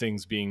those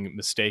things being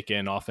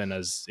mistaken often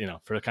as,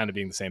 for kind of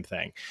being the same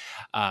thing.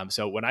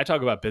 So when I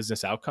talk about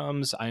business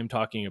outcomes, I am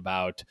talking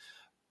about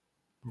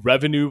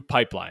revenue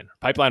pipeline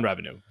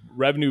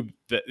revenue,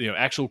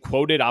 actual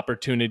quoted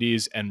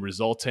opportunities and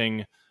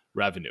resulting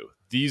revenue.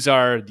 These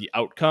are the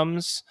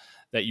outcomes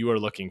that you are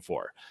looking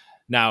for.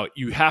 Now,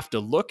 you have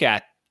to look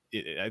at,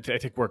 I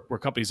think where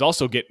companies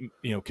also get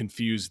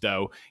confused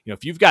though,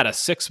 if you've got a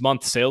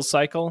 6-month sales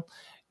cycle,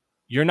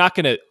 you're not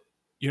going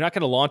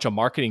to launch a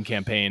marketing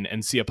campaign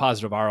and see a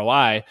positive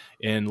ROI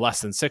in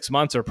less than 6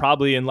 months, or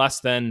probably in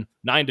less than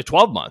 9 to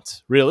 12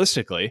 months,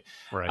 realistically.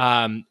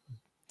 Right.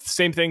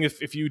 Same thing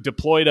if you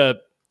deployed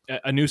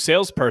a new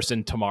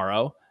salesperson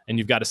tomorrow and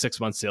you've got a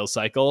 6-month sales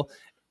cycle,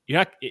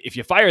 if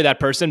you fire that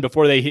person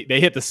before they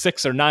hit the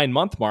 6 or 9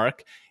 month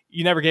mark,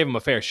 you never gave them a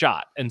fair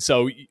shot. And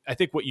so I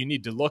think what you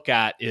need to look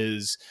at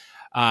is,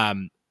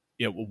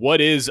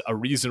 what is a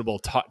reasonable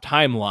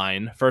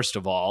timeline, first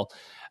of all.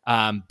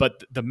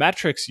 But the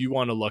metrics you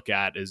want to look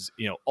at is,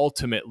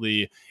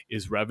 ultimately,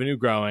 is revenue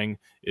growing?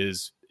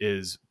 Is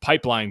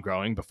pipeline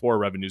growing before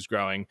revenue's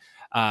growing?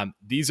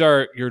 These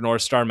are your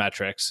North Star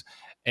metrics.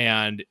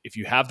 And if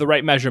you have the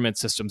right measurement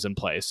systems in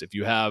place, if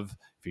you're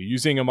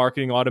using a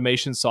marketing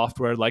automation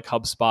software like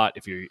HubSpot,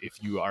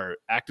 if you are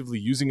actively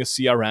using a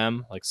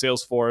CRM like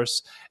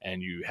Salesforce,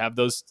 and you have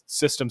those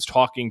systems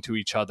talking to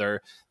each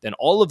other, then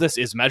all of this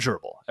is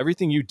measurable.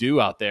 Everything you do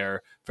out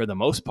there, for the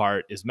most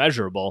part, is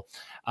measurable.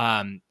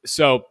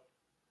 So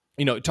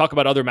talk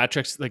about other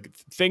metrics, like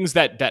things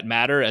that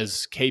matter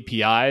as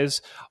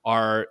KPIs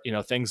are,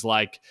 things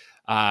like,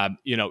 are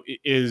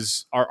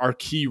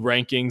key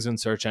rankings in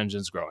search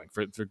engines growing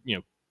for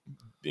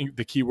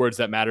the keywords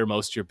that matter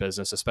most to your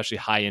business, especially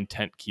high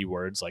intent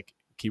keywords, like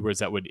keywords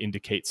that would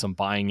indicate some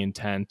buying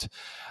intent.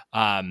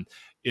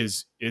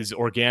 Is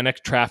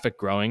organic traffic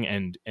growing,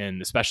 and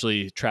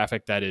especially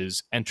traffic that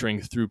is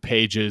entering through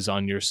pages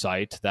on your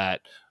site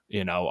that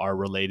are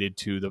related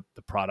to the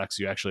products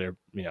you actually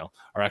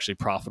are actually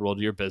profitable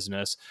to your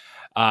business.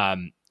 Are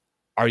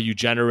you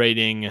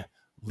generating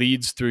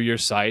leads through your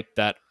site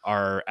that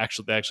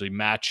actually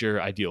match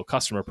your ideal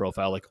customer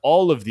profile? Like,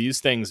 all of these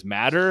things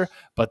matter,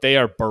 but they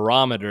are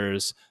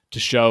barometers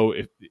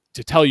to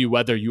tell you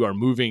whether you are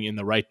moving in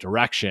the right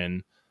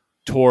direction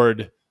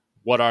toward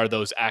what are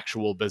those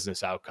actual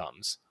business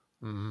outcomes,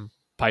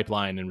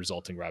 pipeline and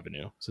resulting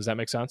revenue. So does that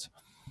make sense?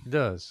 It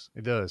does.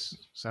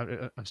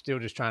 So I'm still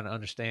just trying to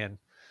understand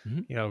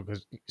Mhm.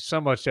 because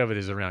so much of it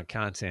is around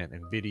content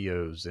and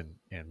videos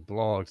and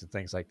blogs and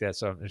things like that.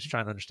 So I'm just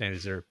trying to understand: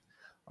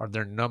 are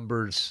there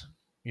numbers?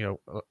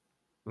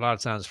 A lot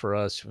of times for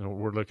us,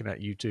 we're looking at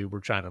YouTube. We're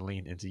trying to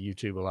lean into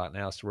YouTube a lot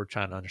now, so we're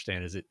trying to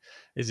understand: is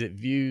it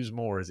views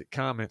more? Is it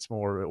comments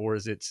more? Or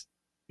is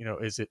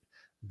it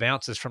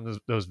bounces from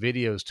those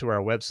videos to our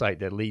website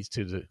that leads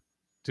to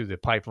the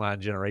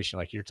pipeline generation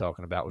like you're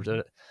talking about?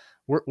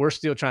 We're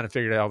still trying to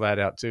figure all that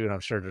out too, and I'm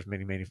sure there's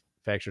many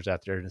manufacturers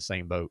out there in the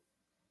same boat.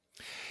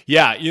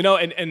 Yeah,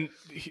 and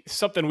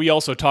something we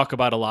also talk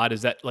about a lot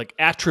is that like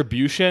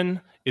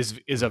attribution is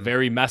a Mm-hmm.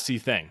 very messy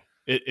thing.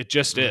 It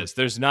just Mm-hmm. is.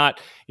 There's not,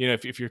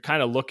 if you're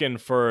kind of looking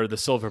for the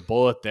silver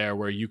bullet there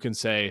where you can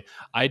say,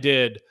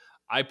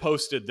 I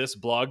posted this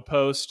blog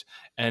post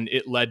and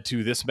it led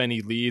to this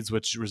many leads,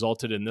 which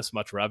resulted in this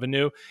much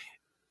revenue.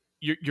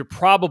 You're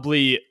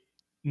probably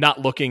not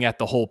looking at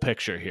the whole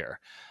picture here.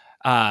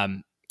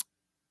 Um,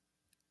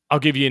 I'll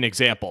give you an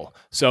example.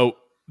 So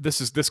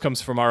this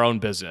comes from our own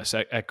business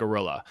at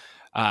Gorilla.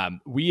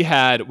 We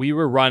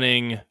were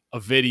running a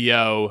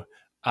video.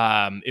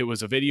 It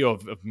was a video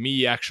of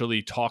me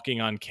actually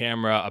talking on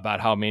camera about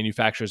how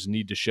manufacturers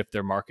need to shift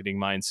their marketing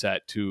mindset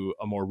to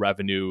a more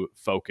revenue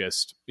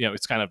focused.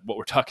 It's kind of what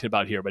we're talking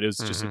about here, but it was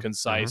just a Mm-hmm.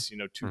 concise,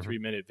 Mm-hmm. 2-3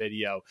 minute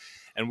video.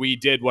 And we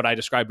did what I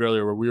described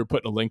earlier, where we were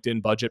putting a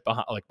LinkedIn budget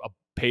behind, like a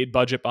paid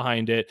budget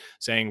behind it,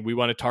 saying we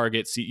want to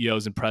target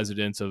CEOs and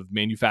presidents of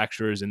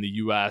manufacturers in the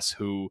US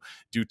who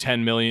do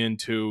 10 million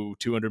to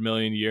 200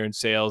 million a year in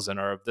sales and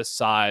are of this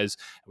size.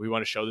 We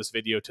want to show this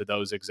video to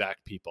those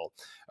exact people.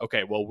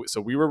 Okay, well, so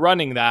we were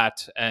running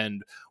that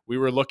and we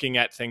were looking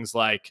at things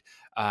like,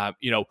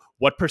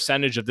 what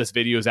percentage of this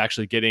video is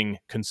actually getting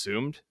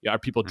consumed? Are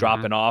people Mm-hmm.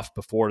 dropping off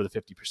before the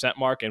 50%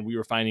 mark? And we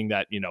were finding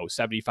that,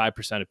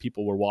 75% of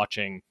people were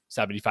watching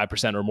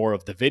 75% or more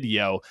of the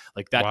video.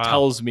 Like that Wow.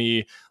 tells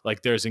me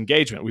like there's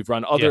engagement. We've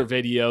run other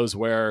videos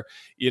where,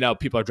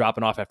 people are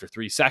dropping off after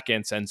 3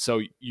 seconds. And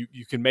so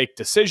you can make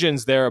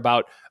decisions there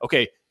about,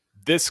 okay,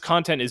 this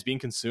content is being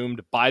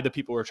consumed by the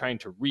people we're trying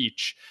to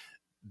reach.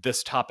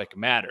 This topic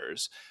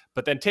matters.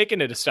 But then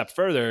taking it a step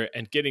further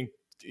and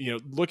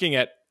looking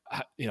at,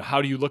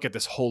 how do you look at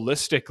this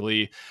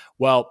holistically?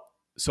 Well,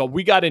 so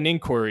we got an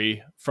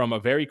inquiry from a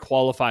very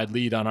qualified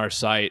lead on our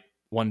site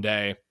one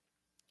day,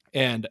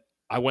 and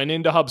I went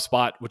into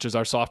HubSpot, which is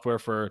our software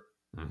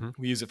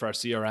we use it for our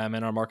CRM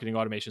and our marketing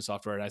automation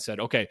software. And I said,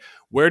 okay,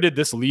 where did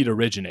this lead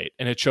originate?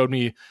 And it showed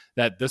me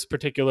that this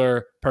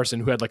particular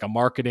person who had like a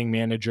marketing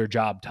manager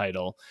job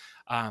title,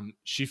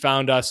 she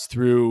found us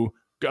through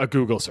a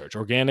Google search,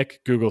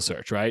 organic Google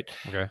search, right?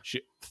 Okay.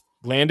 She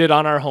landed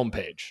on our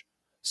homepage.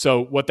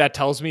 So what that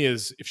tells me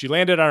is if she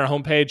landed on our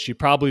homepage, she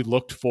probably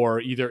looked for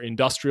either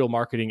industrial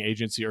marketing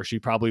agency or she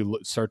probably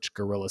searched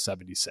Gorilla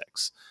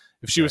 76.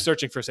 If she was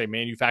searching for, say,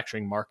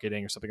 manufacturing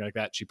marketing or something like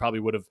that,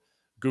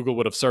 Google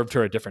would have served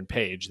her a different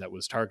page that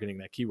was targeting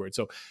that keyword.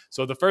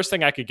 So the first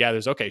thing I could gather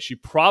is, okay, she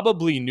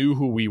probably knew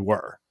who we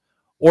were,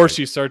 or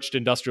she searched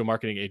industrial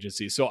marketing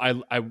agency. So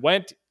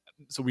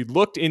we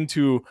looked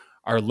into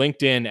our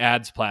LinkedIn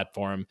ads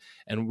platform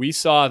and we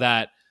saw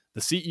that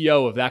the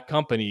CEO of that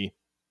company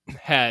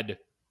had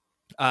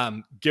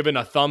given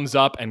a thumbs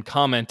up and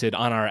commented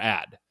on our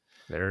ad.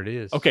 There it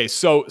is. Okay,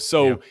 so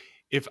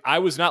if I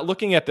was not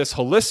looking at this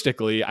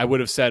holistically, I would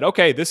have said,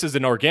 okay, this is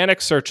an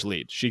organic search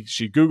lead.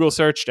 She Google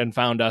searched and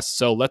found us,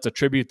 so let's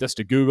attribute this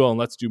to Google and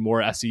let's do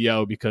more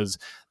SEO because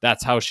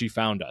that's how she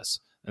found us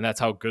and that's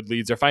how good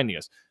leads are finding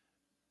us.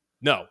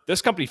 No,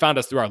 this company found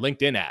us through our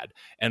LinkedIn ad.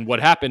 And what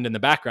happened in the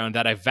background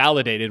that I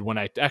validated when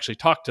I actually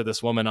talked to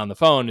this woman on the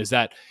phone is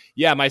that,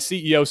 yeah, my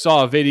CEO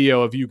saw a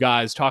video of you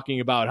guys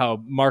talking about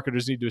how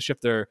manufacturers need to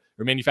shift their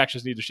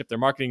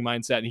marketing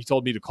mindset. And he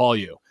told me to call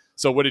you.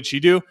 So what did she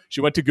do?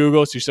 She went to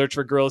Google. She searched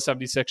for Gorilla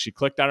 76. She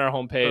clicked on our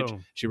homepage.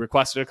 Boom. She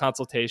requested a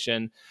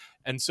consultation.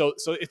 And so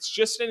it's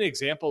just an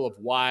example of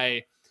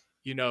why,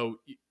 to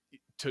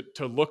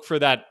look for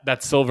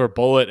that silver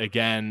bullet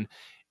again.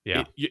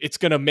 Yeah. It's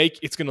going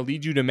to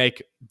lead you to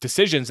make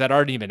decisions that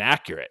aren't even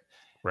accurate.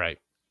 Right.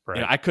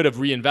 I could have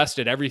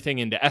reinvested everything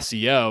into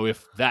SEO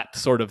if that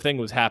sort of thing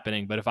was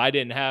happening. But if I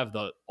didn't have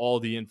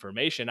all the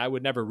information, I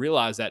would never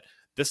realize that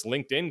this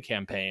LinkedIn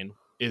campaign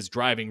is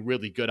driving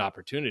really good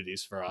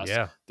opportunities for us.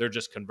 Yeah. They're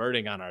just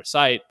converting on our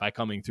site by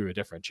coming through a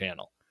different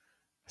channel.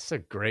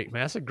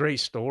 That's a great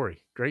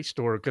story. Great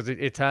story because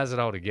it ties it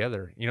all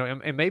together.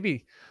 And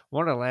maybe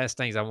one of the last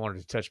things I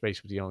wanted to touch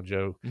base with you on,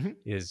 Joe,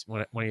 is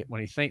when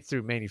you think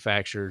through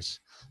manufacturers,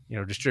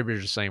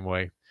 distributors the same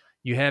way.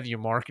 You have your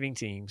marketing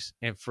teams,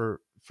 and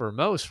for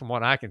most, from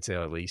what I can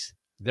tell at least,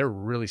 they're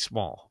really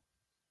small.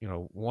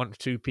 1 to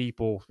 2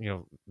 people.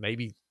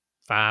 Maybe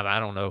 5. I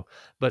don't know.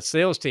 But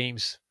sales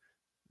teams,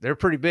 they're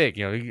pretty big.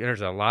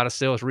 There's a lot of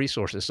sales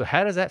resources. So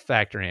how does that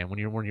factor in when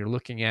you're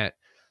looking at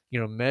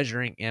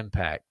measuring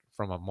impact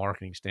from a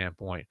marketing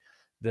standpoint?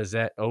 Does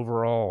that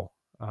overall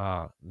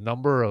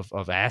number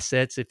of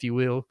assets, if you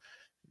will,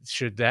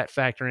 should that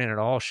factor in at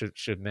all?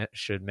 Should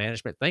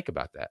management think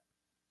about that?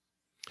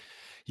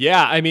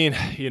 Yeah, I mean,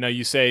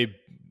 you say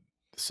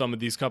some of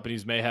these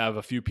companies may have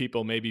a few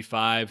people, maybe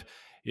 5.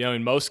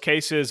 In most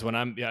cases, when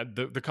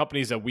the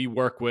companies that we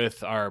work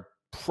with are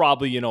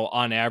probably,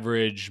 on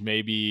average,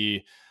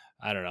 maybe,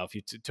 I don't know, if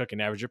you took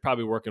an average, you're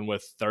probably working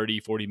with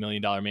 $30-40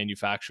 million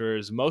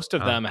manufacturers. Most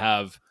of them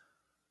have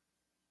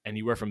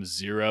anywhere from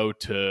 0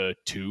 to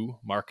 2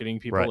 marketing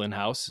people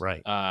in-house.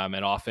 Right.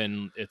 And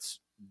often it's,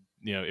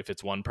 if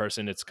it's one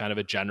person, it's kind of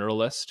a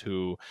generalist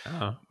who,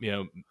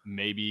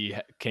 maybe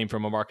came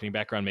from a marketing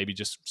background, maybe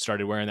just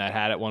started wearing that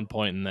hat at one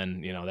point, and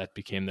then, that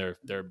became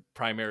their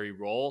primary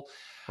role.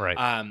 Right.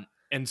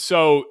 And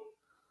so,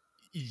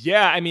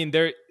 I mean,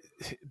 the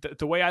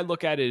way I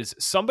look at it is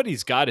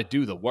somebody's got to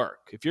do the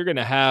work. If you're going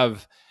to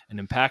have an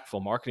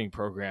impactful marketing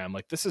program,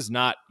 like, this is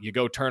not, you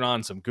go turn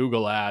on some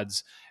Google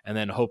ads and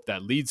then hope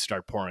that leads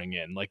start pouring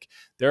in. Like,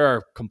 there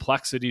are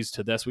complexities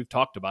to this. We've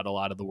talked about a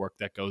lot of the work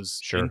that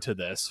goes into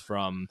this,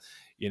 from,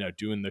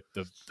 doing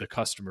the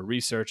customer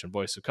research and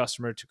voice of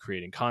customer, to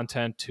creating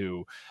content,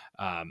 to,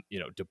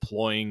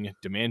 deploying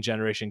demand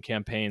generation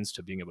campaigns,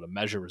 to being able to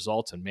measure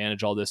results and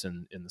manage all this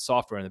in the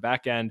software in the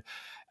back end.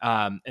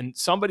 And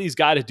somebody's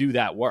got to do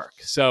that work.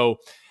 So,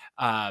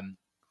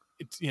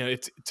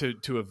 it's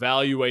to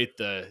evaluate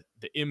the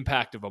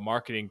impact of a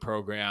marketing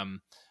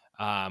program,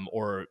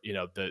 or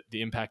the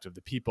impact of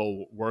the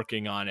people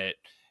working on it.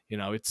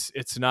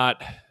 It's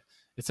not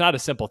a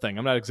simple thing.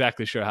 I'm not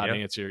exactly sure how to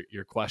answer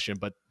your question,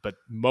 but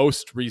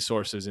most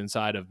resources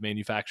inside of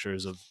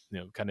manufacturers of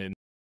kind of in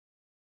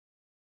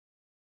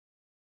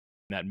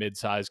that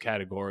mid-size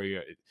category,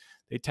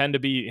 they tend to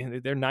be,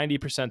 they're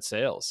 90%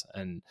 sales,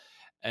 and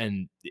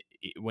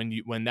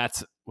when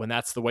that's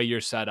the way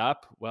you're set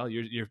up, well,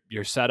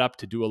 you're set up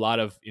to do a lot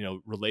of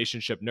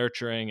relationship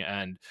nurturing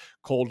and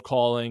cold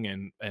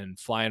calling and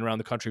flying around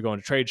the country going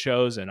to trade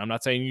shows. And I'm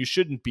not saying you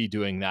shouldn't be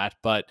doing that,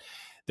 but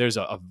there's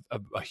a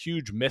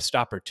huge missed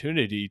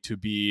opportunity to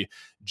be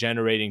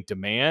generating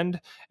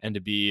demand and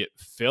to be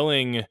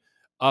filling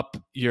up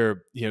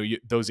your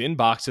those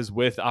inboxes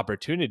with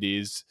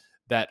opportunities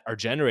that are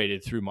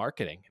generated through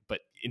marketing.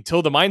 But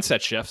until the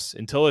mindset shifts,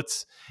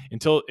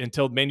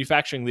 until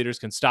manufacturing leaders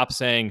can stop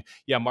saying,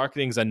 yeah,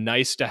 marketing's a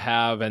nice to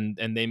have, and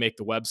they make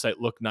the website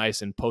look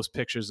nice and post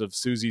pictures of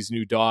Susie's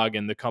new dog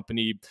and the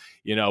company,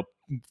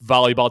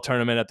 volleyball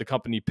tournament at the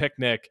company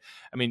picnic.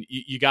 I mean,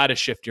 you got to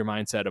shift your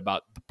mindset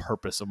about the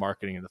purpose of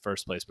marketing in the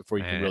first place before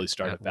you can really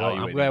start evaluating.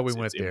 Well, I'm glad we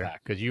went there,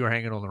 because you were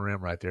hanging on the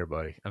rim right there,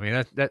 buddy. I mean,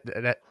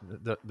 the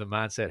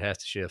mindset has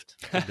to shift.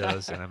 It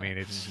does. And I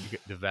mean,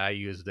 the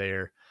value is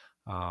there.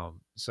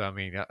 So, I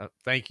mean,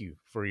 thank you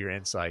for your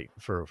insight,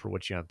 for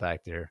what you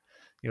unpacked there.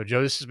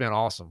 Joe, this has been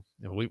awesome.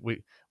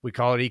 We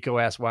call it ECO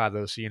Ask Why,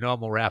 though. So, I'm going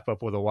to wrap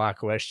up with a why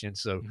question.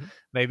 So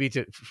maybe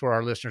for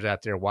our listeners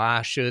out there,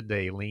 why should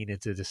they lean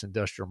into this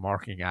industrial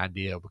marketing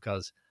idea?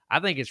 Because I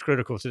think it's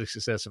critical to the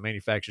success of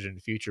manufacturers in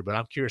the future, but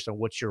I'm curious on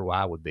what your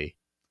why would be.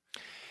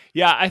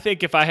 Yeah, I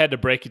think if I had to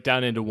break it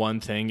down into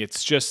one thing,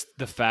 it's just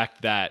the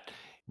fact that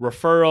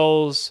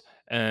referrals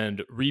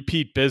and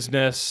repeat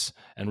business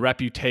and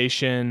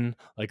reputation,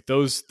 like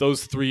those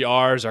 3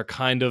 R's are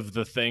kind of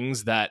the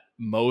things that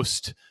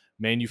most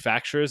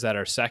manufacturers that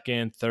are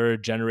second,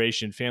 third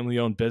generation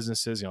family-owned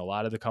businesses, a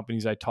lot of the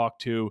companies I talk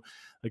to,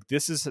 like,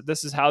 this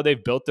is how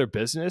they've built their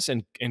business,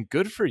 and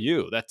good for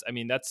you. That's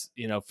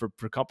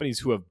for companies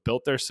who have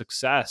built their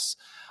success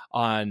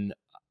on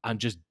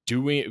just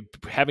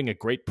having a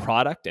great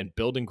product and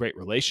building great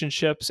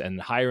relationships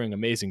and hiring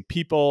amazing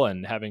people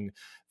and having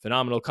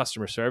phenomenal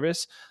customer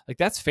service. Like,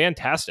 that's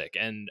fantastic.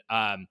 And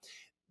I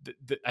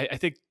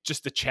think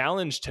just the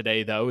challenge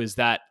today, though, is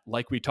that,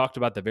 like we talked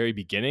about at the very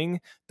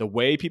beginning, the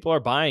way people are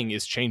buying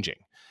is changing.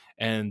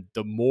 And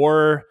the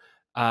more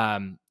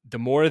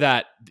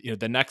that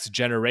the next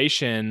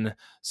generation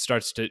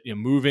starts to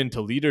move into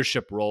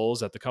leadership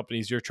roles at the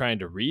companies you're trying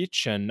to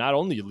reach, and not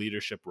only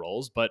leadership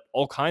roles, but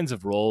all kinds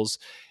of roles,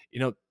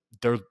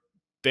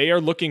 they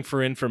are looking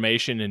for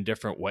information in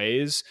different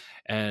ways,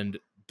 and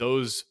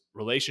those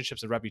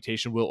relationships and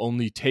reputation will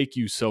only take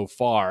you so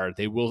far.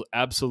 They will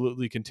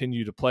absolutely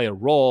continue to play a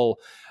role,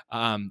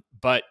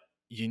 but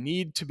you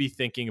need to be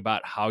thinking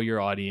about how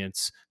your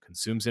audience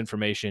consumes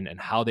information and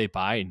how they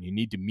buy, and you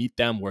need to meet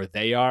them where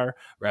they are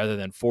rather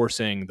than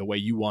forcing the way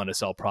you want to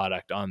sell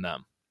product on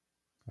them.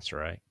 That's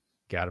right.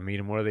 Got to meet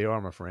them where they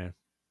are, my friend.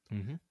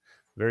 Mm-hmm.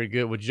 Very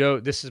good. Well, Joe,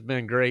 this has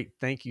been great.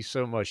 Thank you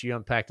so much. You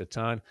unpacked a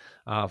ton.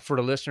 For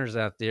the listeners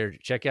out there,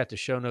 check out the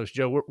show notes.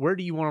 Joe, where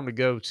do you want them to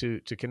go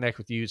to connect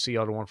with you, see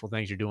all the wonderful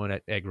things you're doing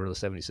at Gorilla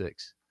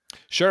 76?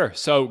 Sure.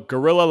 So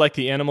Gorilla, like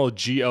the animal,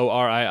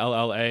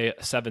 GORILLA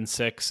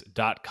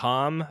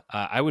 76.com.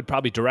 I would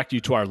probably direct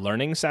you to our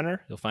learning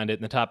center. You'll find it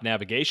in the top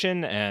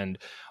navigation. And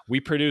we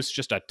produce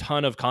just a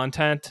ton of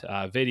content,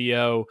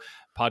 video,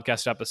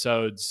 podcast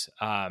episodes,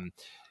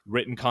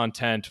 written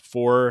content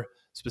for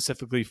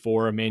specifically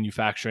for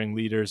manufacturing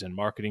leaders and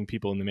marketing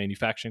people in the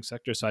manufacturing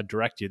sector. So I'd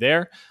direct you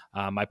there.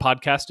 My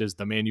podcast is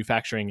The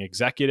Manufacturing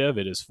Executive.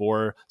 It is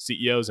for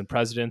CEOs and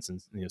presidents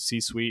and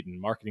C-suite and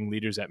marketing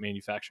leaders at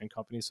manufacturing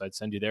companies. So I'd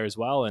send you there as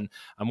well. And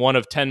I'm one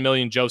of 10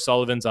 million Joe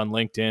Sullivans on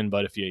LinkedIn.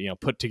 But if you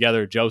put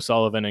together Joe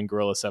Sullivan and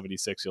Gorilla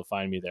 76, you'll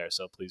find me there.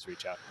 So please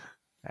reach out.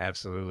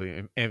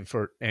 Absolutely. And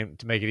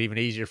to make it even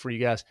easier for you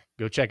guys,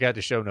 go check out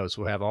the show notes.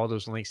 We'll have all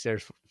those links there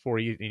for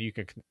you, and you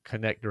can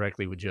connect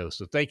directly with Joe.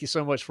 So thank you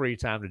so much for your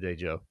time today,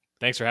 Joe.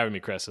 Thanks for having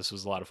me, Chris. This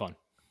was a lot of fun.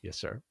 Yes,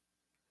 sir.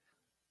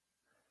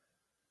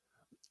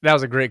 That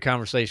was a great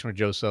conversation with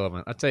Joe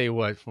Sullivan. I'll tell you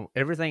what, from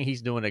everything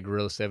he's doing at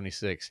Gorilla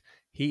 76,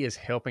 he is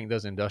helping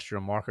those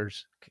industrial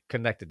marketers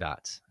connect the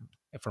dots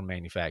from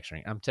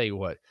manufacturing. I'm tell you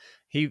what,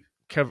 he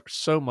covered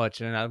so much,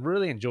 and I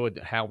really enjoyed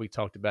how we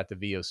talked about the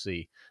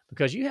VOC,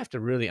 because you have to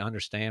really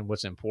understand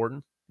what's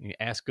important. You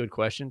ask good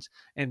questions,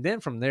 and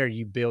then from there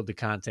you build the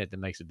content that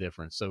makes a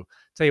difference. So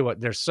tell you what,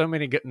 there's so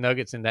many good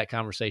nuggets in that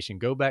conversation.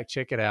 Go back,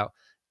 check it out,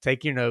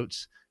 take your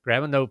notes,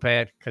 grab a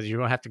notepad, because you're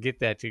going to have to get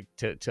that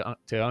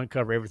to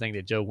uncover everything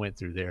that Joe went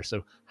through there.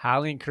 So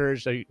highly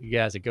encourage you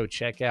guys to go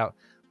check out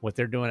what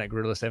they're doing at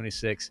Gorilla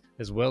 76,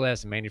 as well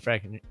as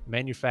the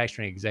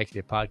Manufacturing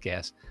Executive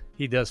Podcast.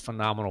 He does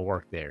phenomenal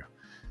work there.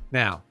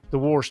 Now, the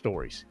war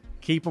stories,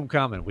 keep them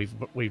coming.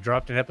 We've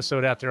dropped an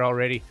episode out there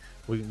already.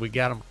 We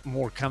got them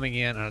more coming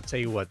in, and I'll tell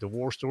you what, the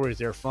war stories,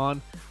 they're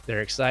fun,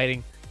 they're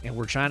exciting, and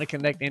we're trying to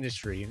connect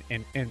industry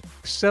and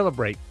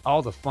celebrate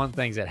all the fun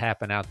things that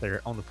happen out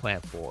there on the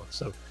plant floor.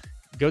 So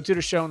go to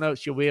the show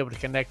notes. You'll be able to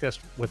connect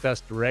with us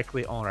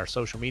directly on our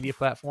social media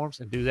platforms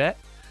and do that.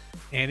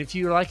 And if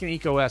you're liking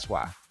ECO Ask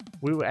Why,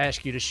 we will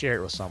ask you to share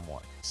it with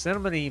someone. Send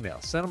them an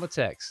email, send them a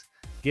text,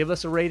 give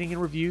us a rating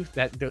and review.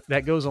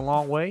 That goes a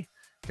long way,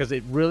 because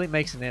it really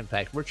makes an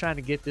impact. We're trying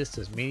to get this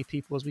to as many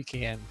people as we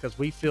can, because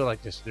we feel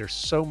like there's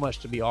so much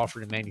to be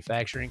offered in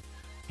manufacturing,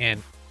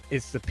 and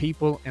it's the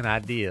people and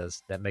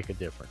ideas that make a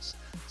difference.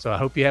 So I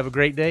hope you have a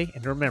great day,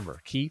 and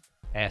remember, keep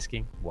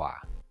asking why.